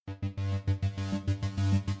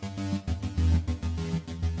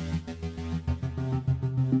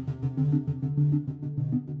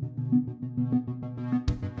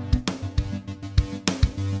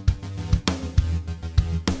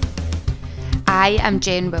I am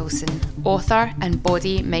Jen Wilson, author and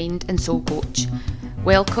body, mind and soul coach.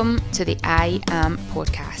 Welcome to the I Am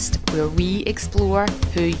podcast, where we explore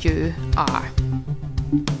who you are.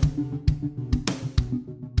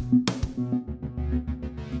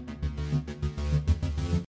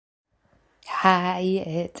 Hi,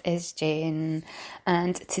 it is Jen,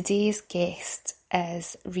 and today's guest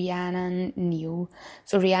is Rhiannon Neal.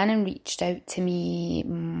 So Rhiannon reached out to me,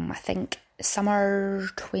 I think summer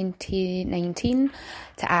 2019,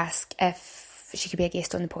 to ask if she could be a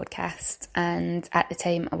guest on the podcast, and at the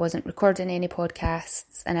time I wasn't recording any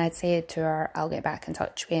podcasts, and I'd said to her I'll get back in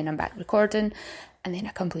touch when I'm back recording, and then I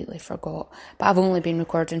completely forgot. But I've only been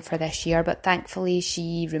recording for this year, but thankfully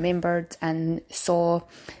she remembered and saw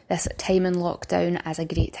this time in lockdown as a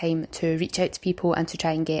great time to reach out to people and to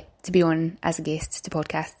try and get to be on as a guest to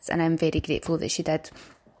podcasts, and I'm very grateful that she did.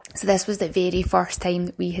 So this was the very first time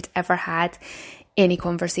that we had ever had any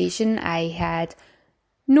conversation. I had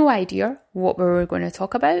no idea what we were going to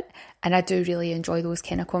talk about, and I do really enjoy those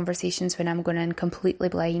kind of conversations when I'm going in completely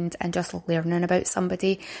blind and just learning about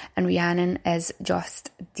somebody. And Rhiannon is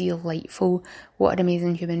just delightful. What an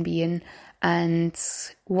amazing human being, and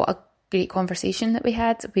what a great conversation that we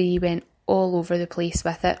had. We went all over the place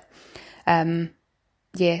with it.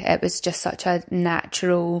 It was just such a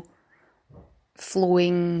natural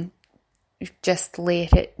flowing, just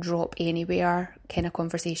let it drop anywhere kind of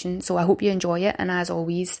conversation. So I hope you enjoy it, and as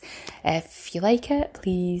always, if you like it,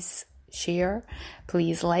 please share,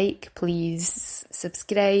 please like, please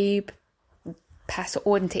subscribe, pass it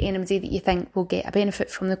on to anybody that you think will get a benefit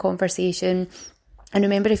from the conversation. And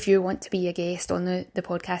remember, if you want to be a guest on the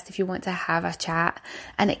podcast, if you want to have a chat,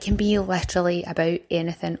 and it can be literally about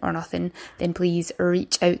anything or nothing, then please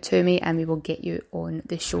reach out to me and we will get you on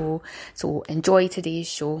the show. So enjoy today's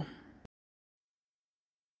show.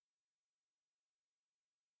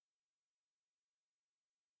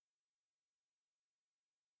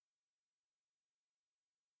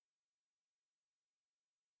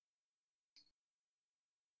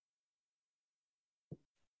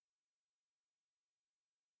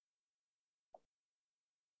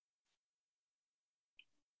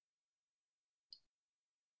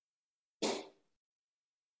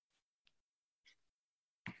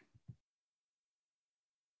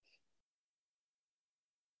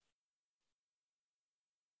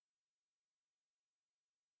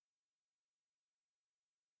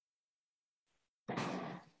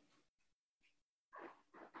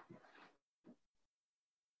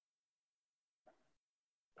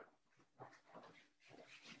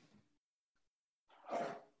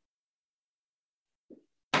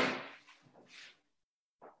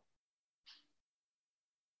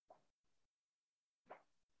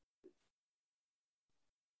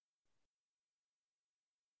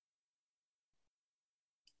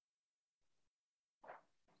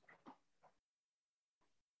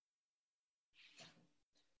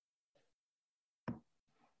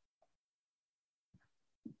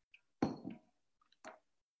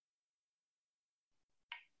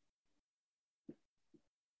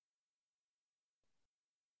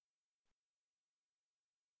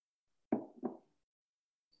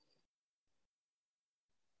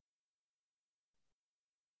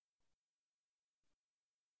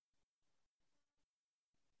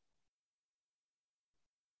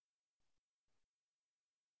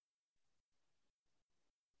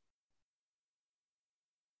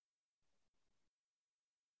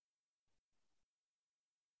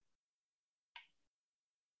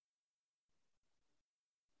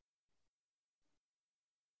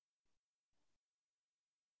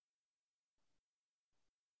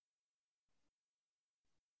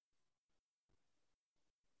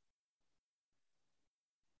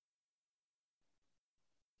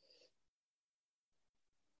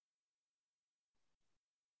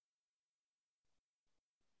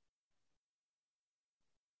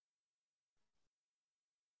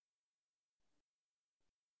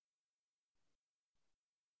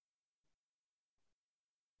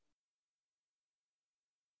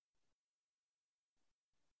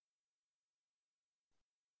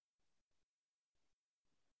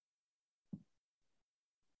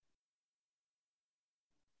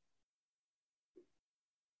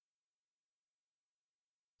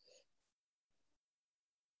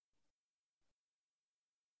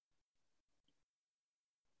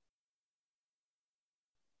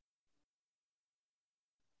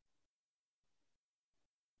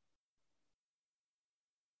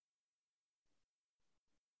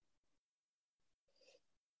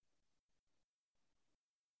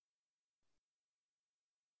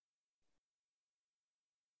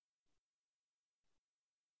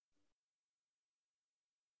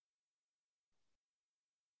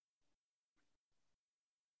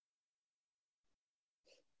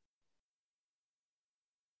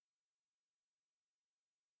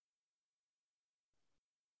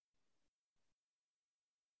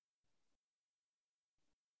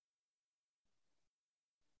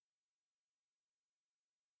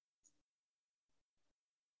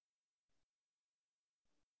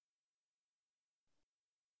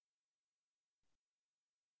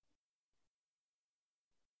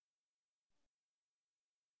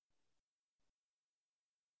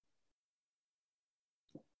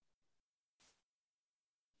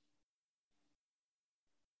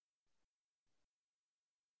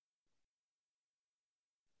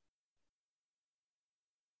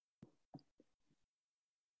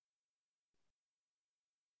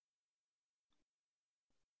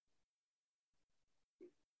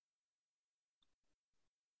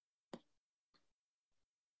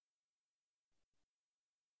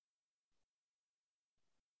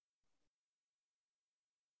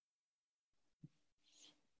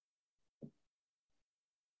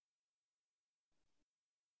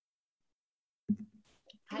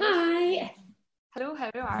 Hi, Hello, how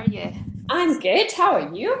are you? I'm good. How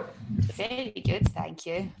are you? Very good, thank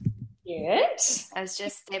you. Good. I was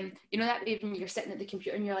just, that way when you're sitting at the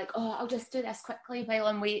computer and you're like, oh, I'll just do this quickly while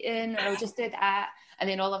I'm waiting, or I'll just do that. And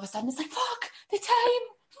then all of a sudden it's like, fuck, the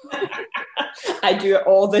time. I do it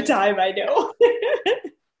all the time, I know.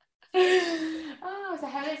 Oh, so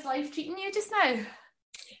how is life treating you just now?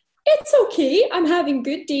 It's okay. I'm having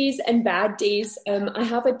good days and bad days. I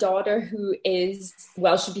have a daughter who is,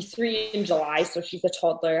 well, she'll be 3 in July, so she's a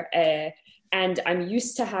toddler. And I'm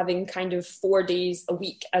used to having kind of 4 days a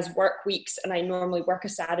week as work weeks, and I normally work a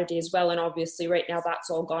Saturday as well. And obviously, right now,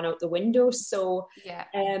 that's all gone out the window. So, Yeah.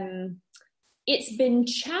 it's been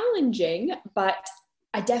challenging, but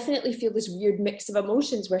I definitely feel this weird mix of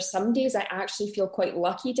emotions where some days I actually feel quite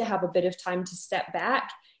lucky to have a bit of time to step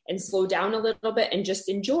back and slow down a little bit and just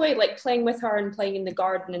enjoy like playing with her and playing in the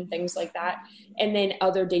garden and things like that. And then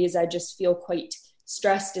other days I just feel quite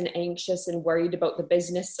stressed and anxious and worried about the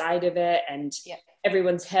business side of it and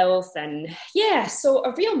everyone's health. And yeah, so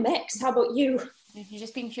a real mix. How about you? Have you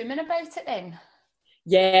just been human about it then?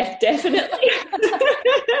 Yeah, definitely.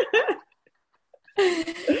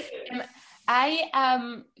 I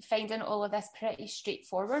am finding all of this pretty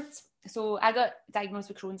straightforward. So I got diagnosed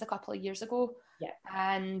with Crohn's a couple of years ago,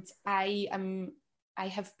 and I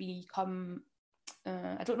have become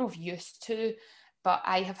I don't know if used to, but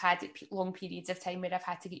I have had long periods of time where I've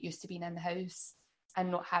had to get used to being in the house and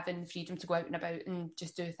not having freedom to go out and about and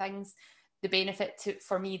just do things. The benefit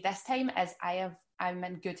for me this time is I'm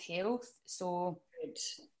in good health, so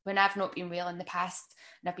when I've not been well in the past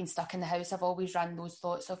and I've been stuck in the house, I've always run those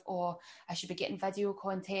thoughts of, oh, I should be getting video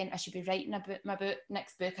content, I should be writing about my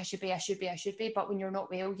next book, I should be. But when you're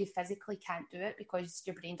not well, you physically can't do it because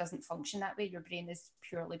your brain doesn't function that way. Your brain is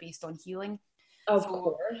purely based on healing. Of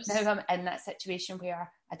course. Now I'm in that situation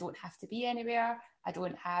where I don't have to be anywhere.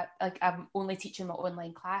 I'm only teaching my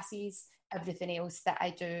online classes. Everything else that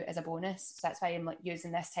I do is a bonus. So that's why I'm like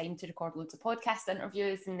using this time to record loads of podcast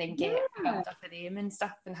interviews and then get build up of them and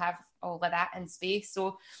stuff and have all of that in space.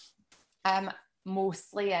 So I'm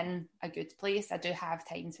mostly in a good place. I do have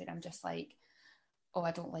times when I'm just like, oh,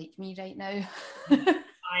 I don't like me right now.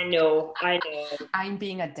 I know. I'm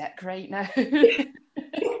being a dick right now.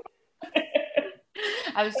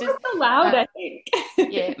 I was just allowed, I think.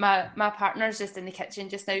 Yeah, my partner's just in the kitchen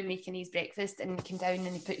just now making his breakfast, and he came down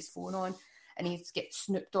and he put his phone on and he's got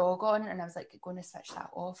Snoop Dogg on, and I was like, going to switch that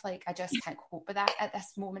off. Like, I just can't cope with that at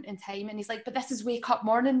this moment in time. And he's like, but this is wake up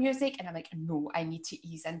morning music. And I'm like, no, I need to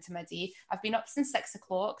ease into my day. I've been up since 6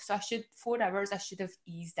 o'clock, so 4 hours I should have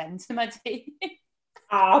eased into my day.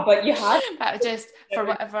 But you had. But just for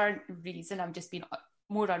whatever reason, I'm just being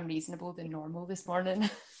more unreasonable than normal this morning.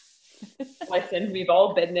 Listen, we've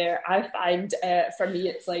all been there. I find for me,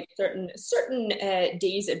 it's like certain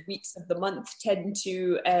days and weeks of the month tend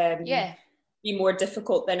to be more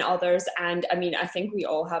difficult than others. And I mean, I think we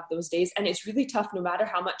all have those days, and it's really tough no matter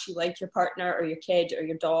how much you like your partner or your kid or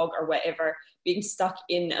your dog or whatever, being stuck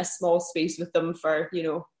in a small space with them for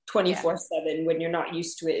 24/7 when you're not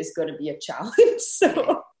used to it is going to be a challenge.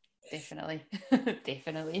 So definitely.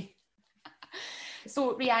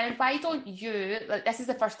 So, Rhiannon, why don't you, this is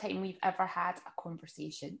the first time we've ever had a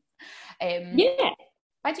conversation. Why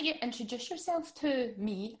don't you introduce yourself to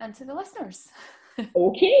me and to the listeners?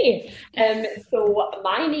 Okay. So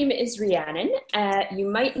my name is Rhiannon. You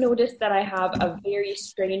might notice that I have a very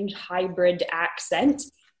strange hybrid accent.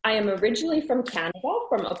 I am originally from Canada,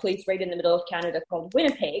 from a place right in the middle of Canada called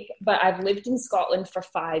Winnipeg, but I've lived in Scotland for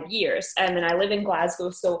 5 years, and then I live in Glasgow,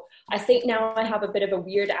 so I think now I have a bit of a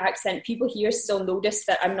weird accent. People here still notice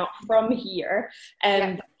that I'm not from here,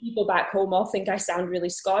 and people back home all think I sound really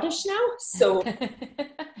Scottish now, so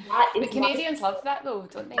but Canadians love that though,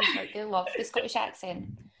 don't they? Like, they love the Scottish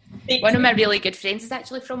accent. One of my really good friends is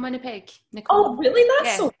actually from Winnipeg, Nicole. Oh, really?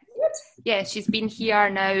 That's so good. Yeah, she's been here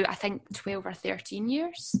now, I think, 12 or 13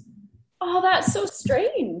 years. Oh, that's so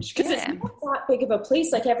strange, because it's not that big of a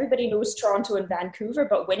place. Like, everybody knows Toronto and Vancouver,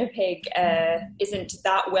 but Winnipeg isn't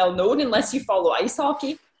that well known unless you follow ice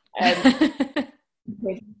hockey.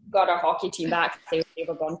 We've got our hockey team back. They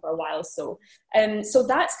were gone for a while. So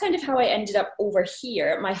that's kind of how I ended up over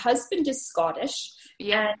here. My husband is Scottish.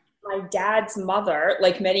 Yeah. And my dad's mother,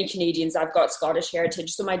 like many Canadians, I've got Scottish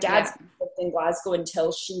heritage. So my dad's lived in Glasgow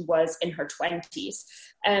until she was in her 20s.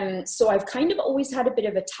 So I've kind of always had a bit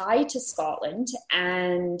of a tie to Scotland.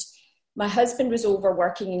 And my husband was over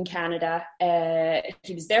working in Canada.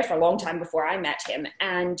 He was there for a long time before I met him.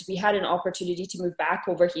 And we had an opportunity to move back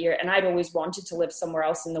over here. And I'd always wanted to live somewhere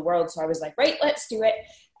else in the world. So I was like, right, let's do it.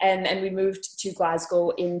 And we moved to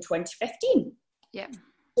Glasgow in 2015. Yeah.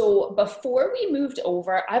 So before we moved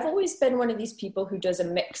over, I've always been one of these people who does a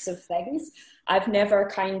mix of things. I've never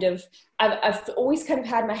I've always kind of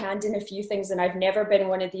had my hand in a few things, and I've never been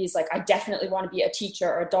one of these, like, I definitely want to be a teacher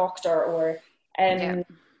or a doctor or, Yeah.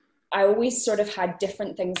 I always sort of had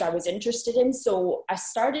different things I was interested in. So I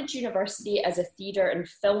started university as a theatre and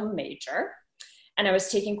film major, and I was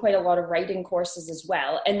taking quite a lot of writing courses as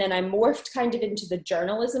well. And then I morphed kind of into the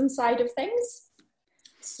journalism side of things.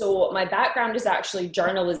 So my background is actually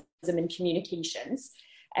journalism and communications.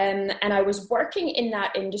 And I was working in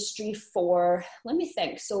that industry for, let me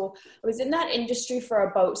think. So I was in that industry for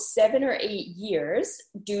about 7 or 8 years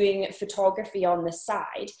doing photography on the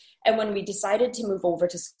side. And when we decided to move over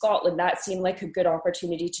to Scotland, that seemed like a good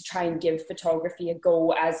opportunity to try and give photography a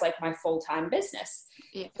go as like my full-time business.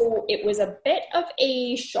 Yeah. So it was a bit of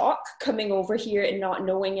a shock coming over here and not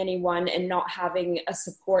knowing anyone and not having a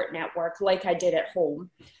support network like I did at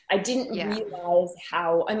home. I didn't realize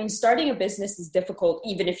how, I mean, starting a business is difficult,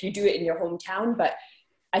 even if you do it in your hometown, but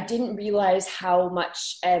I didn't realize how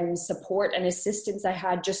much support and assistance I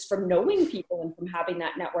had just from knowing people and from having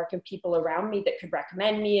that network of people around me that could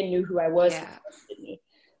recommend me and knew who I was and trusted me.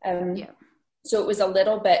 So it was a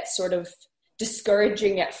little bit sort of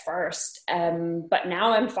discouraging at first, but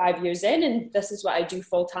now I'm 5 years in and this is what I do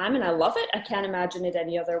full time and I love it. I can't imagine it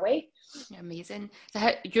any other way. Amazing.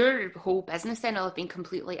 So your whole business then will have been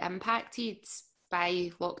completely impacted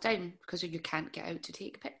by lockdown because you can't get out to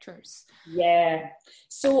take pictures. Yeah.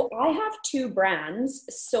 So I have 2 brands.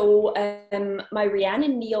 So my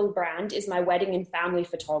Rhiannon Neal brand is my wedding and family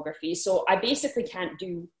photography. So I basically can't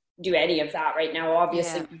do any of that right now.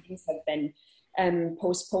 Obviously, things have been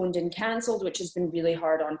postponed and cancelled, which has been really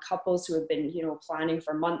hard on couples who have been, planning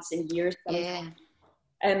for months and years.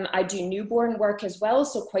 I do newborn work as well.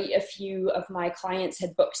 So quite a few of my clients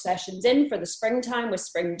had booked sessions in for the springtime with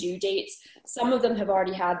spring due dates. Some of them have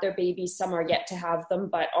already had their babies. Some are yet to have them,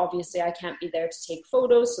 but obviously I can't be there to take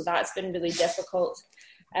photos. So that's been really difficult.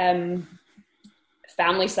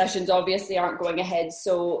 Family sessions obviously aren't going ahead.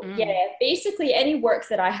 So basically any work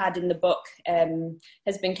that I had in the book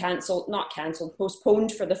has been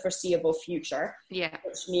postponed for the foreseeable future.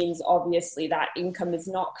 Which means obviously that income is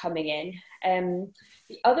not coming in.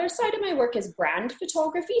 The other side of my work is brand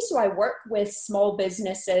photography. So I work with small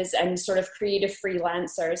businesses and sort of creative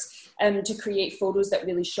freelancers to create photos that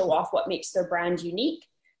really show off what makes their brand unique.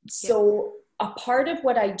 So a part of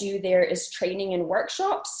what I do there is training and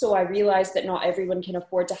workshops. So I realize that not everyone can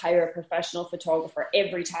afford to hire a professional photographer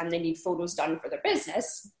every time they need photos done for their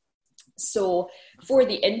business. So for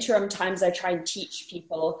the interim times, I try and teach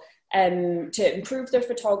people to improve their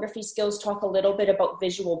photography skills, talk a little bit about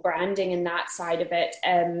visual branding and that side of it.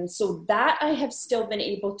 So that I have still been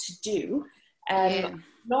able to do.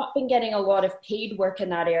 Not been getting a lot of paid work in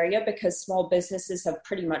that area because small businesses have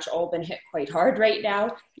pretty much all been hit quite hard right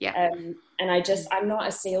now. And I'm not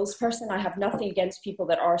a salesperson. I have nothing against people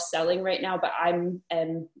that are selling right now, but I'm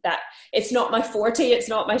that it's not my forte. It's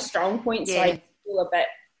not my strong point. So I feel a bit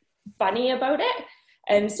funny about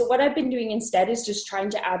it. So what I've been doing instead is just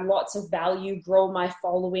trying to add lots of value, grow my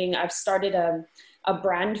following. I've started a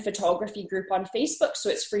brand photography group on Facebook,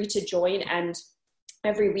 so it's free to join. And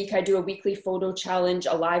every week I do a weekly photo challenge,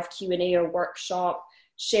 a live Q&A or workshop,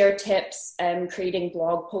 share tips, creating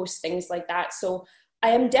blog posts, things like that. So I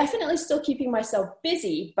am definitely still keeping myself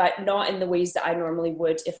busy, but not in the ways that I normally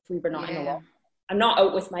would if we were not in a lockdown. I'm not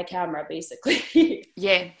out with my camera, basically.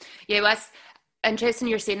 Well, that's interesting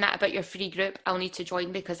you're saying that about your free group. I'll need to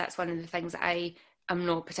join because that's one of the things that I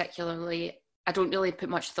don't really put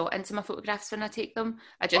much thought into my photographs when I take them.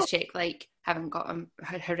 I just check, like, haven't got a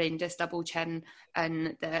horrendous double chin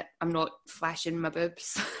and that I'm not flashing my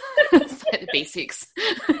boobs. It's like the basics.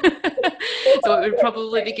 So it would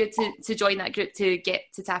probably be good to join that group to get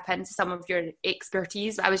to tap into some of your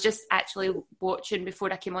expertise. I was just actually watching,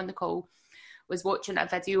 before I came on the call, was watching a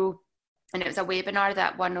video, and it was a webinar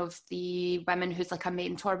that one of the women who's like a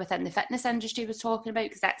mentor within the fitness industry was talking about,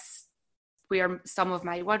 because that's where some of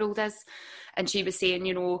my world is. And she was saying,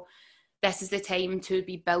 this is the time to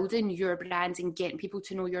be building your brand and getting people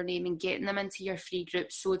to know your name and getting them into your free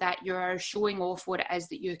group so that you're showing off what it is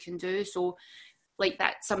that you can do. So like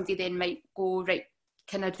that, somebody then might go, right,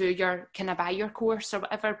 can I buy your course or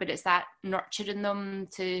whatever? But it's that nurturing them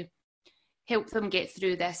to help them get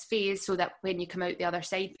through this phase so that when you come out the other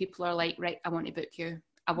side, people are like, right, I want to book you.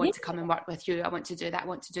 I want to come and work with you. I want to do that. I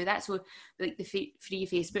want to do that. So like the free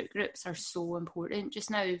Facebook groups are so important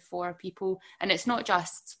just now for people. And it's not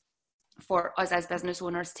just for us as business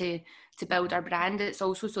owners to build our brand. It's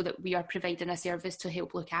also so that we are providing a service to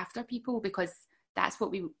help look after people, because that's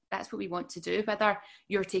what we want to do. Whether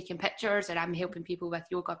you're taking pictures or I'm helping people with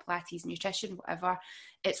yoga, Pilates, nutrition, whatever,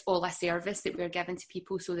 it's all a service that we're giving to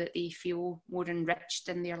people so that they feel more enriched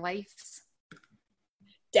in their lives.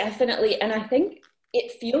 Definitely. And I think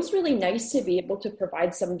it feels really nice to be able to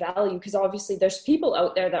provide some value, because obviously there's people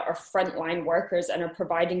out there that are frontline workers and are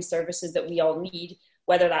providing services that we all need,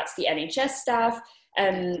 whether that's the NHS staff,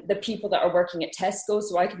 the people that are working at Tesco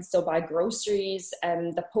so I can still buy groceries,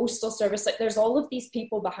 the postal service. Like, there's all of these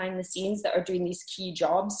people behind the scenes that are doing these key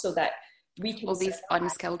jobs so that we can... All these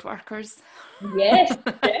unskilled workers. Yes.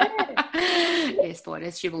 Yes,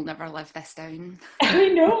 Boris, you will never live this down. I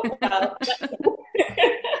know. Well,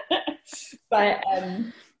 but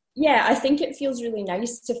yeah, I think it feels really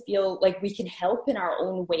nice to feel like we can help in our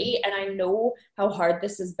own way. And I know how hard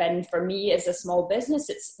this has been for me as a small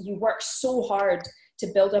business. You work so hard to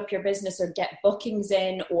build up your business or get bookings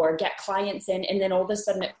in or get clients in, and then all of a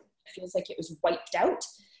sudden it feels like it was wiped out.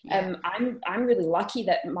 Yeah. I'm really lucky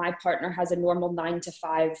that my partner has a normal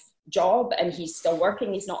 9-to-5 job and he's still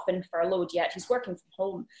working. He's not been furloughed yet. He's working from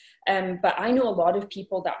home. But I know a lot of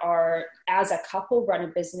people that are, as a couple, run a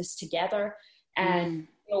business together, and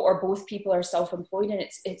or both people are self-employed, and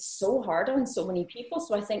it's so hard on so many people.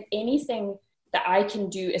 So I think anything that I can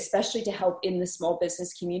do, especially to help in the small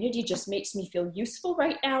business community, just makes me feel useful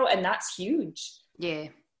right now, and that's huge. Yeah.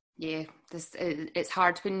 It's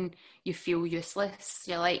hard when you feel useless.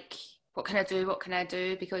 You're like, what can I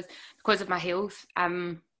do? Because of my health,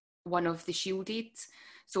 I'm one of the shielded.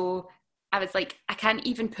 So I was like, I can't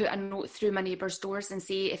even put a note through my neighbour's doors and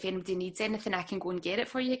say, if anybody needs anything, I can go and get it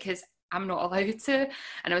for you, because I'm not allowed to.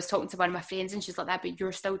 And I was talking to one of my friends and she's like, that, but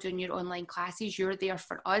you're still doing your online classes, you're there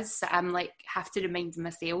for us. So I'm like, have to remind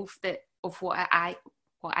myself of what I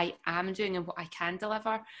am doing and what I can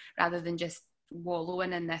deliver, rather than just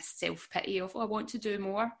wallowing in this self-pity of, I want to do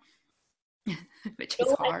more. Which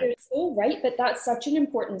is hard. You're so right, but that's such an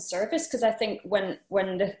important service, because I think when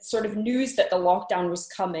the sort of news that the lockdown was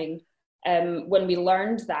coming, when we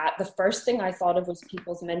learned that, the first thing I thought of was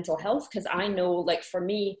people's mental health, because I know, like, for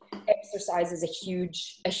me, exercise is a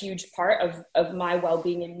huge part of my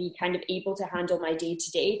well-being and me kind of able to handle my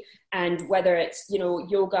day-to-day. And whether it's,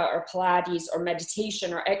 yoga or Pilates or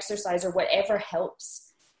meditation or exercise or whatever helps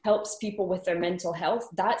people with their mental health,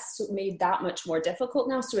 that's made that much more difficult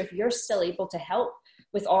now. So if you're still able to help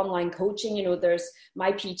with online coaching, there's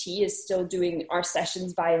my PT is still doing our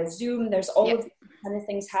sessions via Zoom. There's all of these kind of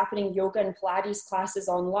things happening, yoga and Pilates classes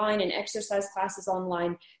online and exercise classes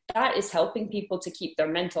online. That is helping people to keep their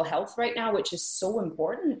mental health right now, which is so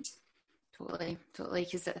important. Totally.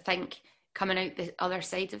 Because I think coming out the other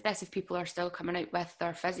side of this, if people are still coming out with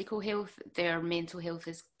their physical health, their mental health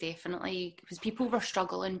is definitely, because people were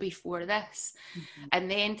struggling before this, and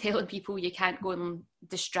then telling people you can't go and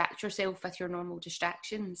distract yourself with your normal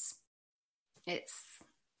distractions. It's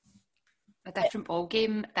a different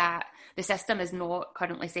ballgame that the system is not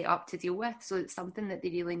currently set up to deal with. So it's something that they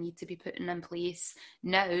really need to be putting in place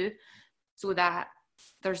now, so that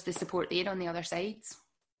there's the support there on the other side.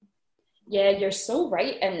 Yeah, you're so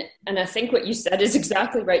right. And I think what you said is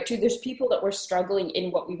exactly right too. There's people that were struggling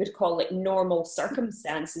in what we would call like normal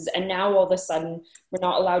circumstances. And now all of a sudden we're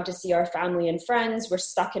not allowed to see our family and friends. We're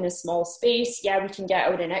stuck in a small space. Yeah, we can get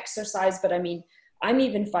out and exercise. But I mean, I'm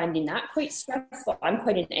even finding that quite stressful. I'm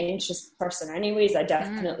quite an anxious person anyways. I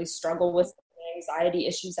definitely struggle with anxiety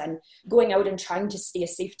issues, and going out and trying to stay a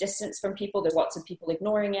safe distance from people. There's lots of people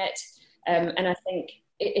ignoring it. And I think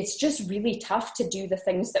it's just really tough to do the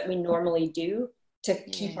things that we normally do to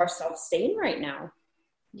keep ourselves sane right now.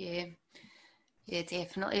 Yeah,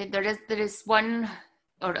 definitely. There is one,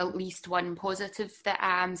 or at least one positive that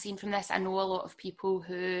I'm seeing from this. I know a lot of people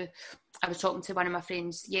who, I was talking to one of my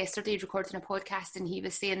friends yesterday recording a podcast, and he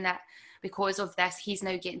was saying that because of this, he's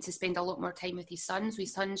now getting to spend a lot more time with his sons.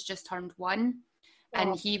 His son's just turned 1,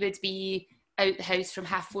 and he would be out the house from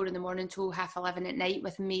 4:30 in the morning till 11:30 at night,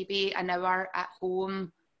 with maybe an hour at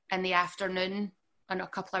home in the afternoon and a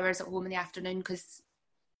couple hours at home in the afternoon, because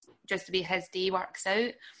just the way his day works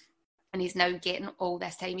out. And he's now getting all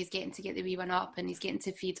this time. He's getting to get the wee one up, and he's getting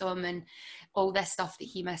to feed him, and all this stuff that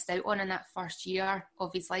he missed out on in that first year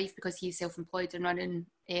of his life, because he's self-employed and running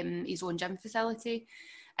his own gym facility.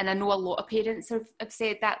 And I know a lot of parents have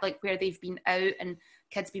said that, like where they've been out and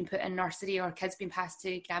kids been put in nursery or kids been passed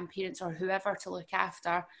to grandparents or whoever to look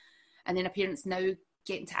after, and then a parent's now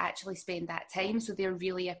getting to actually spend that time. So they're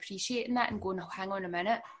really appreciating that and going, oh, hang on a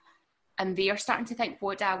minute. And they're starting to think,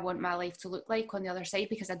 what do I want my life to look like on the other side?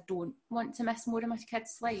 Because I don't want to miss more of my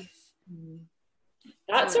kid's life.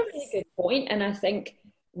 That's a really good point. And I think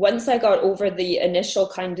once I got over the initial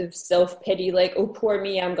kind of self-pity, like, oh, poor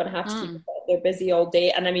me, I'm going to have to keep myself they're busy all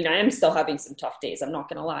day. And I mean, I am still having some tough days, I'm not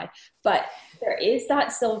going to lie. But there is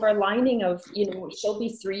that silver lining of, she'll be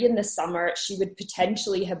 3 in the summer. She would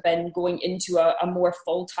potentially have been going into a more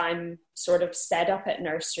full-time sort of setup at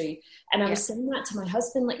nursery. And I was saying that to my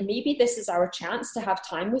husband, like, maybe this is our chance to have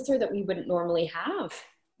time with her that we wouldn't normally have.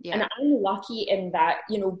 Yeah. And I'm lucky in that,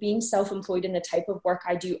 being self-employed in the type of work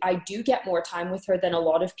I do get more time with her than a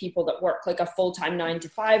lot of people that work like a full-time 9 to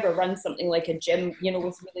 5 or run something like a gym,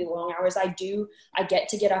 with really long hours. I get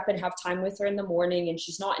to get up and have time with her in the morning, and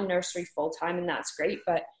she's not in nursery full-time, and that's great.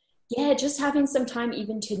 But yeah, just having some time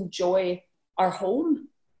even to enjoy our home.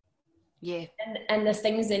 Yeah. And the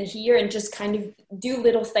things in here, and just kind of do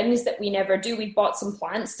little things that we never do. We've bought some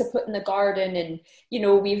plants to put in the garden, and,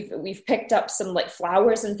 we've picked up some like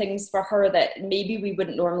flowers and things for her that maybe we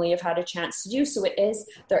wouldn't normally have had a chance to do. So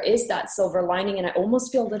there is that silver lining. And I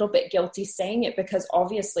almost feel a little bit guilty saying it, because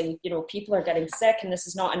obviously, people are getting sick and this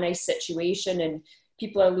is not a nice situation, and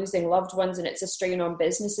people are losing loved ones, and it's a strain on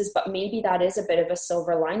businesses. But maybe that is a bit of a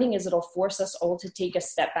silver lining, is it'll force us all to take a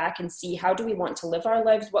step back and see, how do we want to live our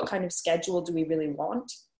lives? What kind of schedule do we really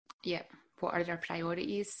want? Yeah. What are their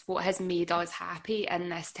priorities? What has made us happy in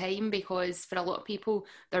this time? Because for a lot of people,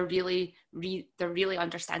 they're really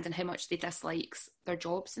understanding how much they dislike their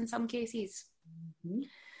jobs in some cases. Mm-hmm.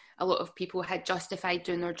 A lot of people had justified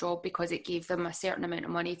doing their job because it gave them a certain amount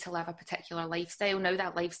of money to live a particular lifestyle. Now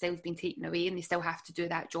that lifestyle's been taken away and they still have to do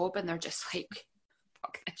that job, and they're just like,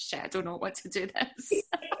 fuck this shit, I don't know what to do this.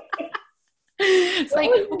 It's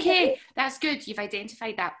like, okay, that's good. You've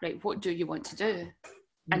identified that, right? What do you want to do?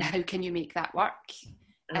 And how can you make that work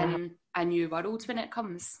in a new world when it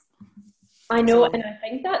comes? I know, and I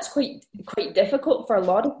think that's quite difficult for a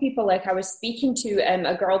lot of people. Like, I was speaking to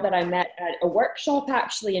a girl that I met at a workshop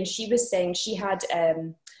actually, and she was saying she had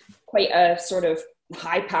quite a sort of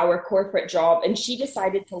high power corporate job, and she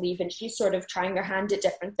decided to leave, and she's sort of trying her hand at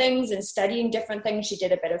different things and studying different things. She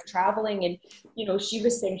did a bit of traveling, and she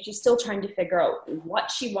was saying she's still trying to figure out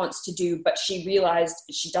what she wants to do, but she realized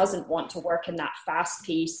she doesn't want to work in that fast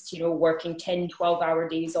paced, working 10-12 hour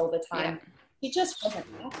days all the time. Yeah. She just wasn't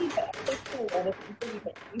happy. But I think for a lot of people, you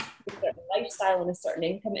get used to a certain lifestyle and a certain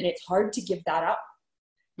income, and it's hard to give that up.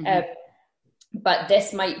 Mm-hmm. But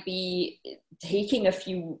this might be taking a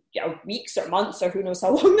few weeks or months, or who knows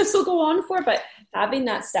how long this will go on for. But having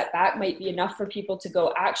that step back might be enough for people to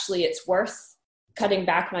go, actually, it's worth cutting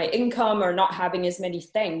back my income or not having as many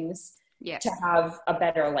things to have a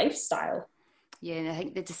better lifestyle. Yeah, and I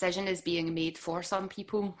think the decision is being made for some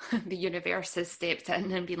people. The universe has stepped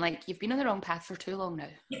in and been like, you've been on the wrong path for too long now.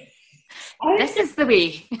 This is the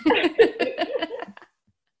way.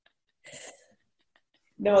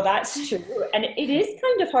 No, that's true. And it is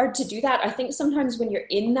kind of hard to do that. I think sometimes when you're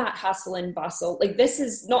in that hustle and bustle, like, this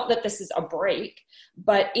is not that this is a break,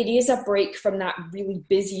 but it is a break from that really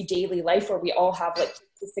busy daily life where we all have like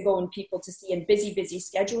places to go and people to see and busy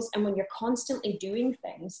schedules. And when you're constantly doing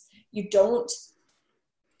things, you don't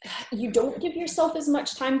give yourself as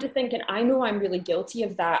much time to think. And I know I'm really guilty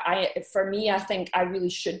of that. For me, I think I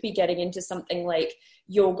really should be getting into something like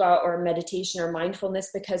yoga or meditation or mindfulness,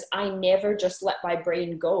 because I never just let my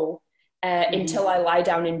brain go until I lie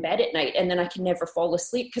down in bed at night, and then I can never fall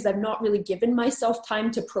asleep because I've not really given myself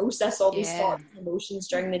time to process all these thoughts and emotions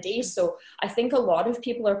during the day. So I think a lot of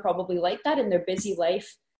people are probably like that in their busy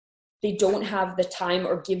life. They don't have the time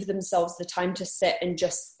or give themselves the time to sit and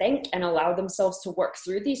just think and allow themselves to work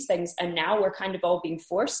through these things. And now we're kind of all being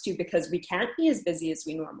forced to, because we can't be as busy as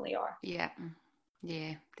we normally are. Yeah,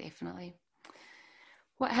 definitely.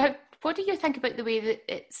 What do you think about the way that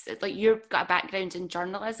it's like, you've got a background in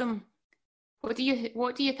journalism? What do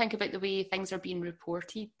you think about the way things are being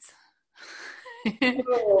reported?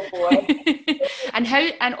 Oh boy.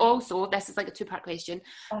 and also, this is like a 2-part question.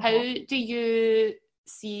 How do you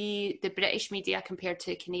see the British media compared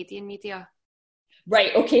to Canadian media?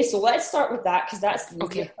 Right, okay, so let's start with that, because that's the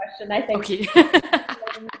easier question, I think. Okay.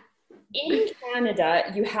 In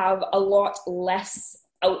Canada, you have a lot less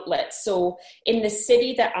outlets. So in the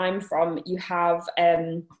city that I'm from, you have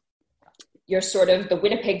your sort of, the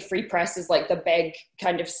Winnipeg Free Press is like the big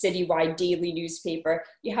kind of citywide daily newspaper.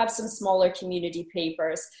 You have some smaller community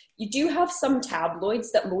papers. You do have some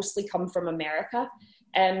tabloids that mostly come from America.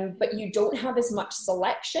 But you don't have as much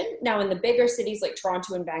selection. Now, in the bigger cities like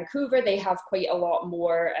Toronto and Vancouver, they have quite a lot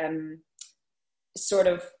more sort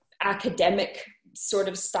of academic sort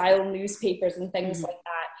of style newspapers and things like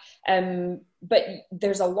that. But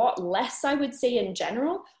there's a lot less, I would say, in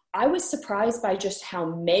general. I was surprised by just how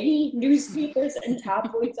many newspapers and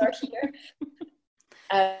tabloids are here.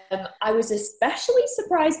 I was especially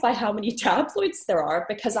surprised by how many tabloids there are,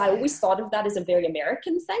 because I always thought of that as a very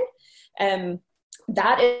American thing.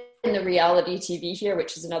 That in the reality TV here,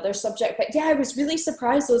 which is another subject. But yeah, I was really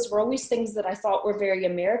surprised. Those were always things that I thought were very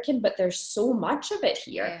American, but there's so much of it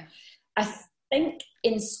here. Yeah. I think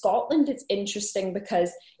in Scotland it's interesting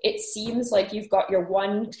because it seems like you've got your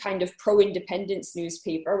one kind of pro-independence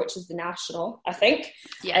newspaper, which is the National, I think.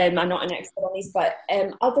 Yeah. I'm not an expert on these, but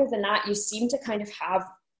other than that, you seem to kind of have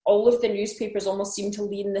all of the newspapers almost seem to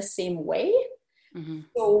lean the same way. Mm-hmm.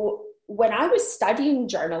 So when I was studying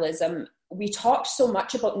journalism, we talked so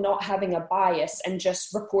much about not having a bias and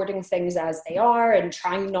just reporting things as they are and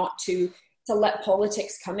trying not to let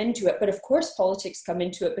politics come into it. But of course, politics come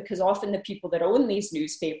into it because often the people that own these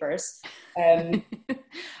newspapers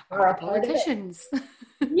are politicians.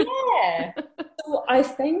 Yeah. So I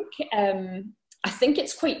think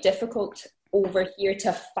it's quite difficult over here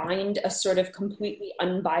to find a sort of completely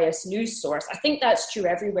unbiased news source. I think that's true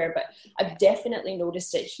everywhere, but I've definitely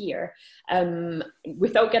noticed it here.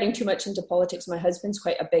 Without getting too much into politics, my husband's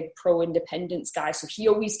quite a big pro-independence guy, so he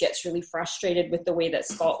always gets really frustrated with the way that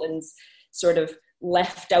Scotland's sort of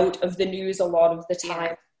left out of the news a lot of the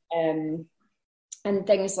time, and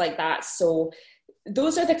things like that. So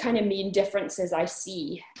those are the kind of main differences I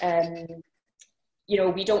see.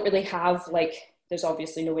 We don't really have, like, there's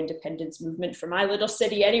obviously no independence movement for my little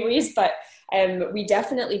city anyways, but we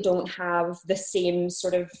definitely don't have the same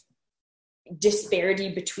sort of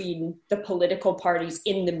disparity between the political parties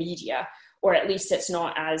in the media, or at least it's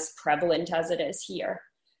not as prevalent as it is here.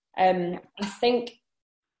 I think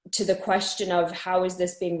to the question of how is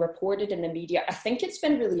this being reported in the media, I think it's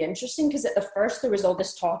been really interesting because at the first there was all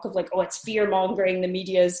this talk of like, oh, it's fear mongering, the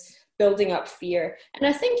media's building up fear. And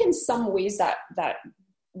I think in some ways that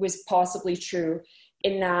was possibly true,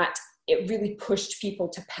 in that it really pushed people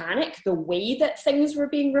to panic the way that things were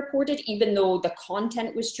being reported, even though the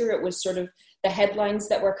content was true. It was sort of the headlines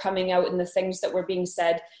that were coming out and the things that were being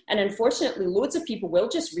said. And unfortunately, loads of people will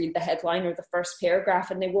just read the headline or the first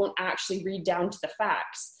paragraph and they won't actually read down to the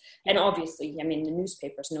facts. And obviously, I mean, the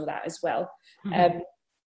newspapers know that as well. Mm-hmm.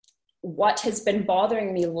 What has been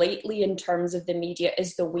bothering me lately in terms of the media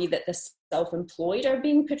is the way that the self-employed are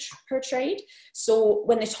being portrayed. So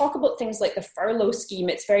when they talk about things like the furlough scheme,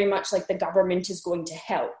 it's very much like the government is going to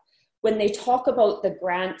help. When they talk about the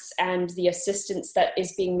grants and the assistance that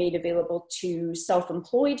is being made available to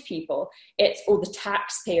self-employed people, it's, oh, the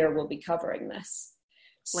taxpayer will be covering this.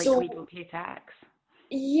 Like, so we don't pay tax.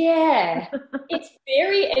 Yeah, it's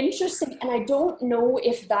very interesting. And I don't know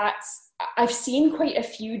if I've seen quite a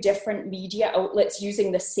few different media outlets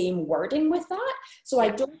using the same wording with that. So I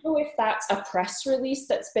don't know if that's a press release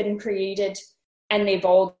that's been created and they've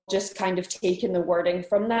all just kind of taken the wording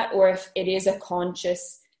from that, or if it is a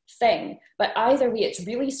conscious thing. But either way, it's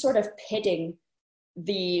really sort of pitting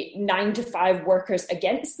the 9-to-5 workers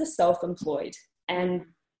against the self-employed. And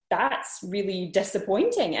that's really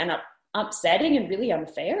disappointing and upsetting and really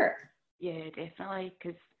unfair. Yeah, definitely.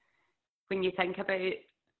 Because when you think about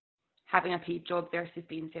having a paid job versus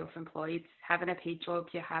being self-employed, having a paid job,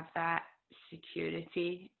 you have that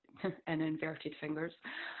security in inverted fingers.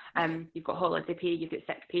 You've got holiday pay, you've got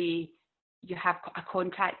sick pay, you have a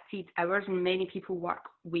contracted hours, and many people work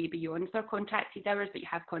way beyond their contracted hours, but you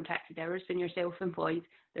have contracted hours. When you're self-employed,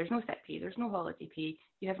 there's no sick pay, there's no holiday pay,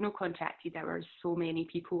 you have no contracted hours. So many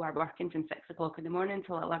people are working from 6 o'clock in the morning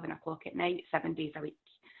till 11 o'clock at night, 7 days a week,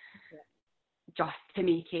 just to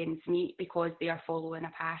make ends meet, because they are following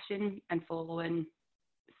a passion and following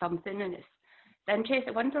something. And it's interesting.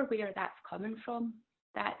 I wonder where that's coming from,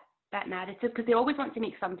 that narrative, because they always want to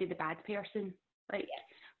make somebody the bad person. Like,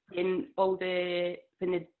 when the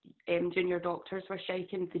junior doctors were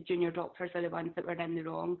striking, the junior doctors are the ones that were in the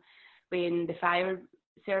wrong. When the fire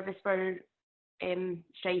service were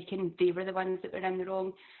striking, they were the ones that were in the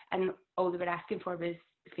wrong. And all they were asking for was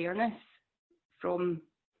fairness from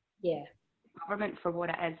government for what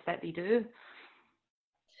it is that they do.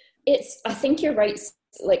 I think you're right.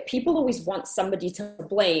 Like, people always want somebody to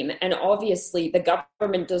blame, and obviously the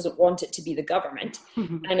government doesn't want it to be the government.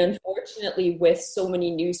 And unfortunately, with so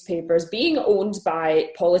many newspapers being owned by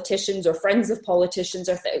politicians or friends of politicians,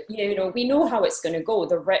 or we know how it's going to go.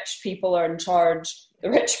 The rich people are in charge. The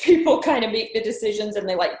rich people kind of make the decisions, and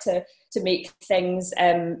they like to make things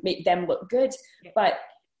make them look good. But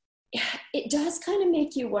it does kind of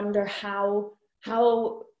make you wonder how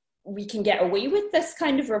we can get away with this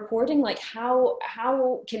kind of reporting. Like, how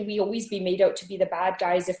can we always be made out to be the bad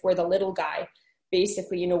guys if we're the little guy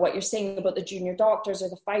basically, you know, what you're saying about the junior doctors or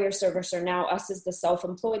the fire service or now us as the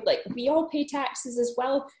self-employed, like we all pay taxes as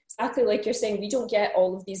well. Exactly like you're saying, we don't get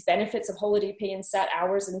all of these benefits of holiday pay and set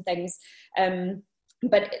hours and things.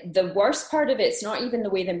 But the worst part of it's not even the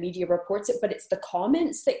way the media reports it, but it's the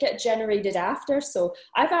comments that get generated after. So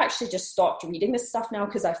I've actually just stopped reading this stuff now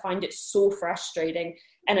because I find it so frustrating.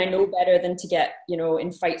 And I know better than to get, you know,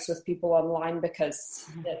 in fights with people online, because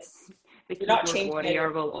it's not changing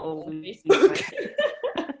warrior will always.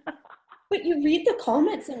 But you read the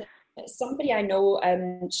comments, and somebody I know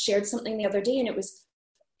shared something the other day, and it was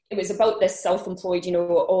about this self-employed, you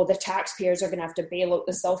know, oh, the taxpayers are going to have to bail out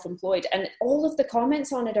the self-employed. And all of the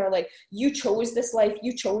comments on it are like, you chose this life.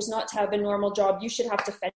 You chose not to have a normal job. You should have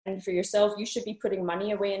to fend for yourself. You should be putting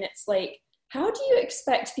money away. And it's like, how do you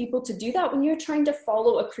expect people to do that when you're trying to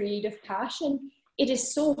follow a creative passion? It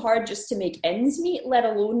is so hard just to make ends meet, let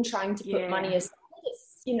alone trying to put money aside.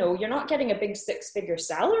 You know, you're not getting a big 6-figure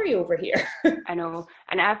salary over here. I know.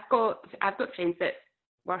 And I've got friends that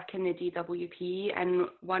work in the DWP, and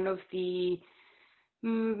one of the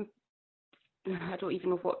I don't even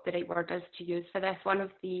know what the right word is to use for this. One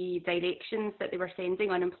of the directions that they were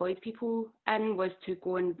sending unemployed people in was to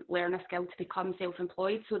go and learn a skill to become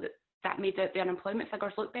self-employed, so that made the unemployment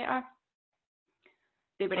figures look better.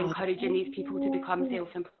 They were encouraging these people to become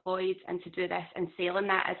self-employed and to do this and selling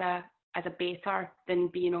that as a better than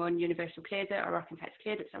being on universal credit or working tax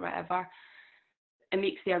credits or whatever. It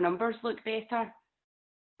makes their numbers look better.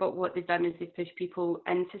 But what they've done is they've pushed people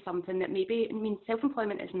into something that maybe, I mean,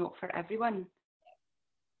 self-employment is not for everyone.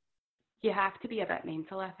 You have to be a bit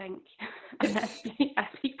mental, I think. And I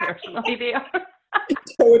speak personally there.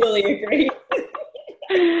 Totally agree.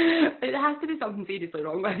 It has to be something seriously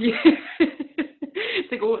wrong with you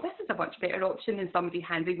to go, this is a much better option than somebody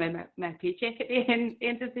handing me my paycheck at the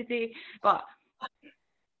end of the day. But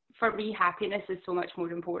for me, happiness is so much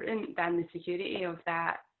more important than the security of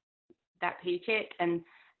that paycheck. And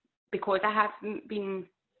because I have been,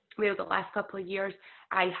 well, the last couple of years,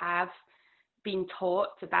 I have been taught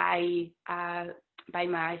by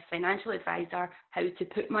my financial advisor how to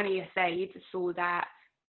put money aside so that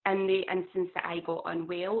in the instance that I got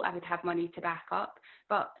unwell, I would have money to back up.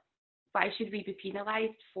 But why should we be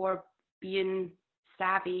penalised for being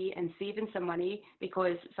savvy and saving some money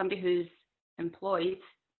because somebody who's employed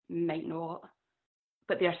might not,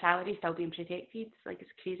 but their salary still being protected? Like,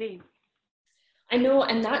 it's crazy. I know,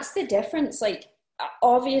 and that's the difference. Like,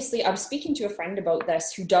 obviously, I was speaking to a friend about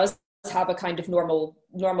this who does have a kind of normal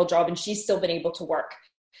job, and she's still been able to work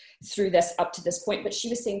through this up to this point. But she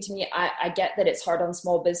was saying to me, I get that it's hard on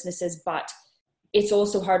small businesses, but it's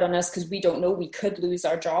also hard on us because we don't know, we could lose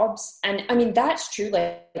our jobs. And I mean, that's true.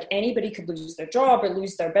 Like anybody could lose their job or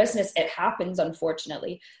lose their business. It happens,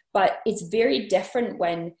 unfortunately. But it's very different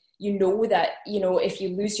when you know that, you know, if you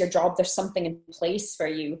lose your job, there's something in place for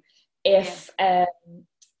you. If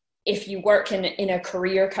you work in a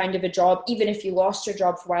career kind of a job, even if you lost your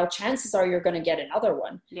job for a while, chances are you're going to get another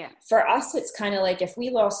one. Yeah. For us, it's kind of like if we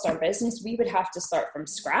lost our business, we would have to start from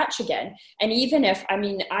scratch again. And even if, I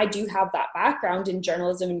mean, I do have that background in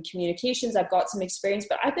journalism and communications, I've got some experience,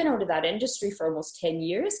 but I've been out of that industry for almost 10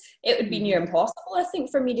 years. It would be near impossible, I think,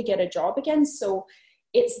 for me to get a job again. So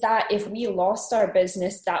it's that if we lost our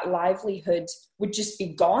business, that livelihood would just be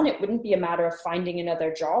gone. It wouldn't be a matter of finding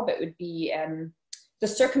another job. It would be, the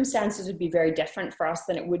circumstances would be very different for us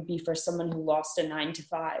than it would be for someone who lost a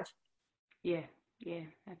 9-to-5. Yeah,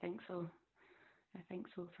 I think so.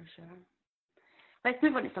 For sure. Let's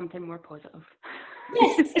move on to something more positive.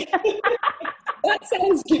 Yes. That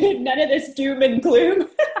sounds good. None of this doom and gloom.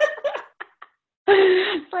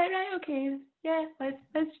 It's like, right, okay. Yeah, let's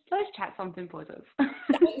chat something positive.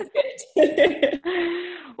 Sounds good.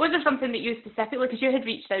 Was there something that you specifically, because you had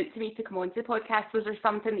reached out to me to come on to the podcast, was there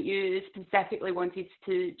something that you specifically wanted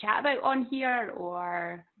to chat about on here,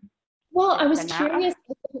 or? Well, I was curious.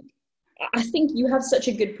 I think you have such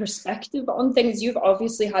a good perspective on things. You've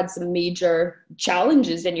obviously had some major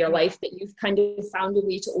challenges in your life that you've kind of found a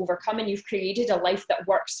way to overcome, and you've created a life that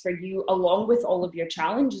works for you along with all of your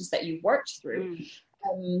challenges that you've worked through.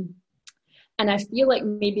 And I feel like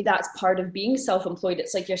maybe that's part of being self-employed.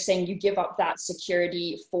 It's like you're saying, you give up that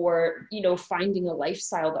security for, you know, finding a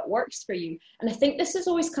lifestyle that works for you. And I think this is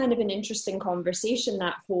always kind of an interesting conversation,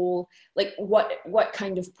 that whole, like, what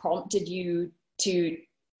kind of prompted you to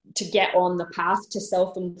get on the path to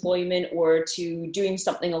self-employment or to doing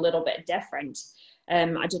something a little bit different. I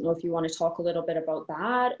don't know if you want to talk a little bit about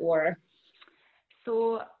that, or.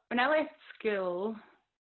 So when I left school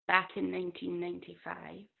back in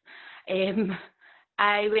 1995,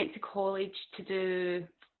 I went to college to do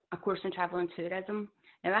a course in travel and tourism,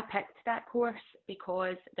 Now, I picked that course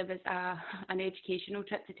because there was an educational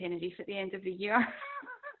trip to Tenerife at the end of the year.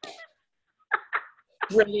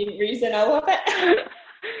 Brilliant reason, I love it.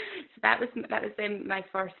 So that was my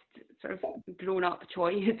first sort of grown-up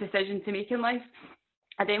choice decision to make in life.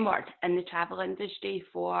 I then worked in the travel industry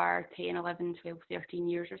for 10, 11, 12, 13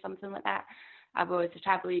 years or something like that. I was a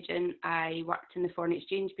travel agent. I worked in the foreign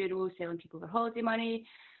exchange bureau selling people their holiday money.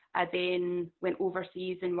 I then went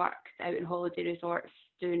overseas and worked out in holiday resorts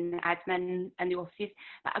doing admin in the offices.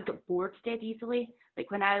 But I got bored dead easily.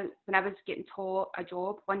 Like when I was getting taught a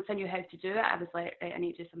job, once I knew how to do it, I was like, right, I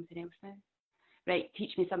need to do something else now. Right,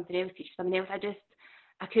 teach me something else.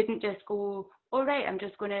 I couldn't just go, all right, I'm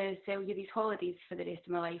just going to sell you these holidays for the rest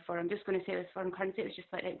of my life, or I'm just going to sell this foreign currency. It was just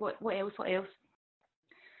like, right, what else?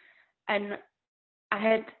 And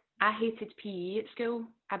I hated PE at school,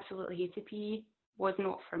 absolutely hated PE, was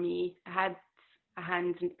not for me. I had a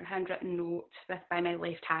handwritten note by my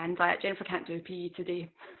left hand, like, Jennifer can't do PE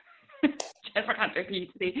today. Jennifer can't do PE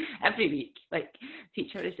today, every week. Like,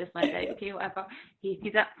 teacher was just like, right, okay, whatever,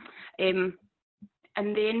 hated it.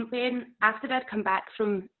 And then after I'd come back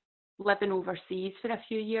from living overseas for a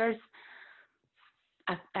few years,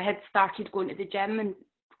 I had started going to the gym and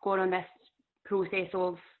going on this process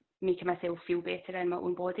of making myself feel better in my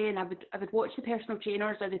own body. And I would watch the personal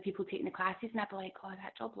trainers or the people taking the classes, and I'd be like, oh,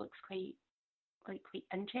 that job looks quite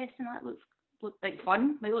interesting. That looks like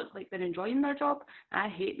fun. They look like they're enjoying their job. I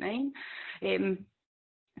hate mine.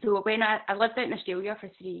 So when I lived out in Australia for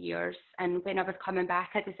 3 years, and when I was coming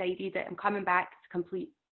back, I decided that I'm coming back to complete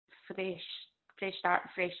fresh start,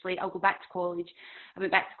 fresh slate. I'll go back to college. I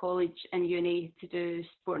went back to college and uni to do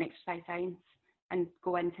sport and exercise science and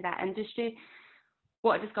go into that industry.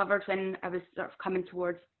 What I discovered when I was sort of coming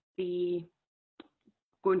towards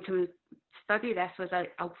going to study this was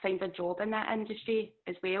I'll find a job in that industry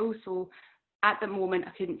as well. So at the moment,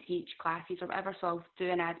 I couldn't teach classes or whatever, so I'll do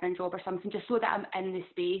an admin job or something just so that I'm in the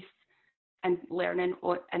space and learning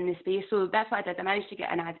in the space. So that's what I did. I managed to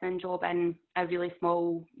get an admin job in a really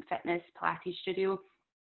small fitness Pilates studio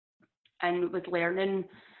and was learning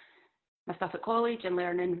my stuff at college and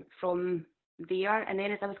learning from there. And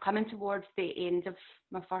then as I was coming towards the end of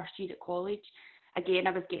my first year at college, again,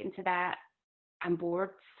 I was getting to that, I'm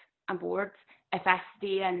bored. If I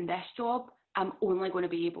stay in this job, I'm only going to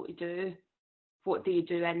be able to do what they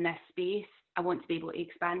do in this space. I want to be able to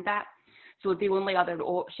expand that. So the only other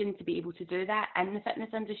option to be able to do that in the fitness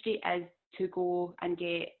industry is to go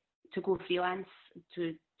freelance,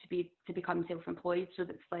 to become self-employed. So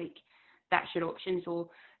that's your option. So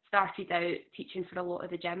started out teaching for a lot of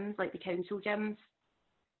the gyms, like the council gyms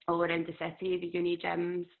all around the city, the uni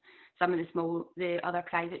gyms, some of the other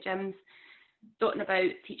private gyms, talking about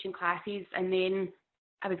teaching classes. And then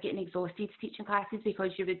I was getting exhausted teaching classes because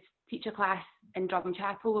you would teach a class in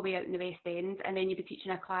Drumchapel away out in the West End, and then you'd be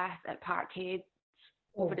teaching a class at Parkhead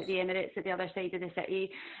over at the Emirates at the other side of the city,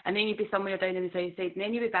 and then you'd be somewhere down in the south side, and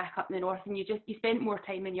then you'd be back up in the north, and you spent more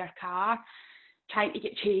time in your car trying to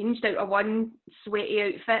get changed out of one sweaty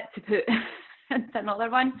outfit to put into another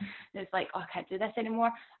one. And it's like, oh, I can't do this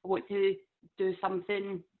anymore. I want to do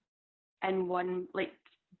something in one, like,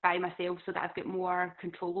 by myself, so that I've got more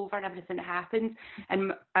control over everything that happens.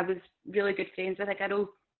 And I was really good friends with a girl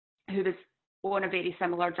who was on a very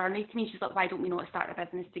similar journey to me. She's like, why don't we not start a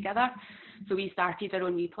business together? So we started our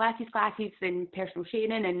own wee Pilates classes and personal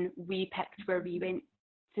training, and we picked where we went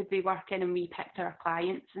to be working, and we picked our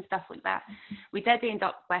clients and stuff like that. We did end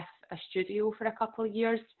up with a studio for a couple of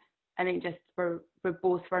years, and then just we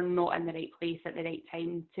both were not in the right place at the right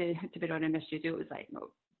time to be running a studio. It was like,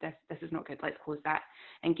 no, this is not good, let's close that,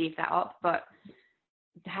 and gave that up. But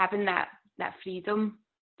having that freedom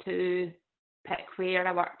to pick where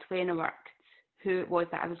I worked, when I worked, who it was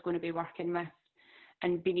that I was going to be working with,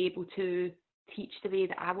 and being able to teach the way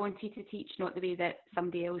that I wanted to teach, not the way that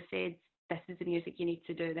somebody else said, this is the music you need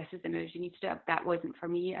to do, this is the moves you need to do. That wasn't for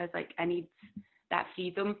me. I was like, I need that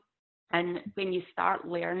freedom. And when you start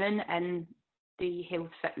learning in the health,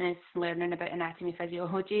 fitness, learning about anatomy,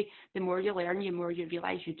 physiology, the more you learn, the more you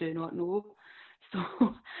realise you do not know.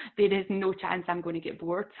 So there is no chance I'm going to get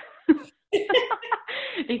bored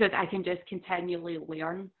because I can just continually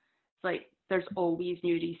learn. It's like, there's always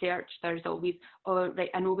new research. There's always, oh, right,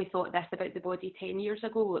 I know we thought this about the body 10 years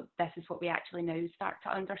ago. This is what we actually now start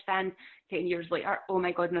to understand. 10 years later, oh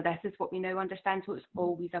my God, no, this is what we now understand. So it's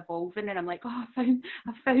always evolving. And I'm like, oh, I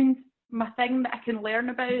found my thing that I can learn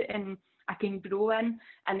about and I can grow in.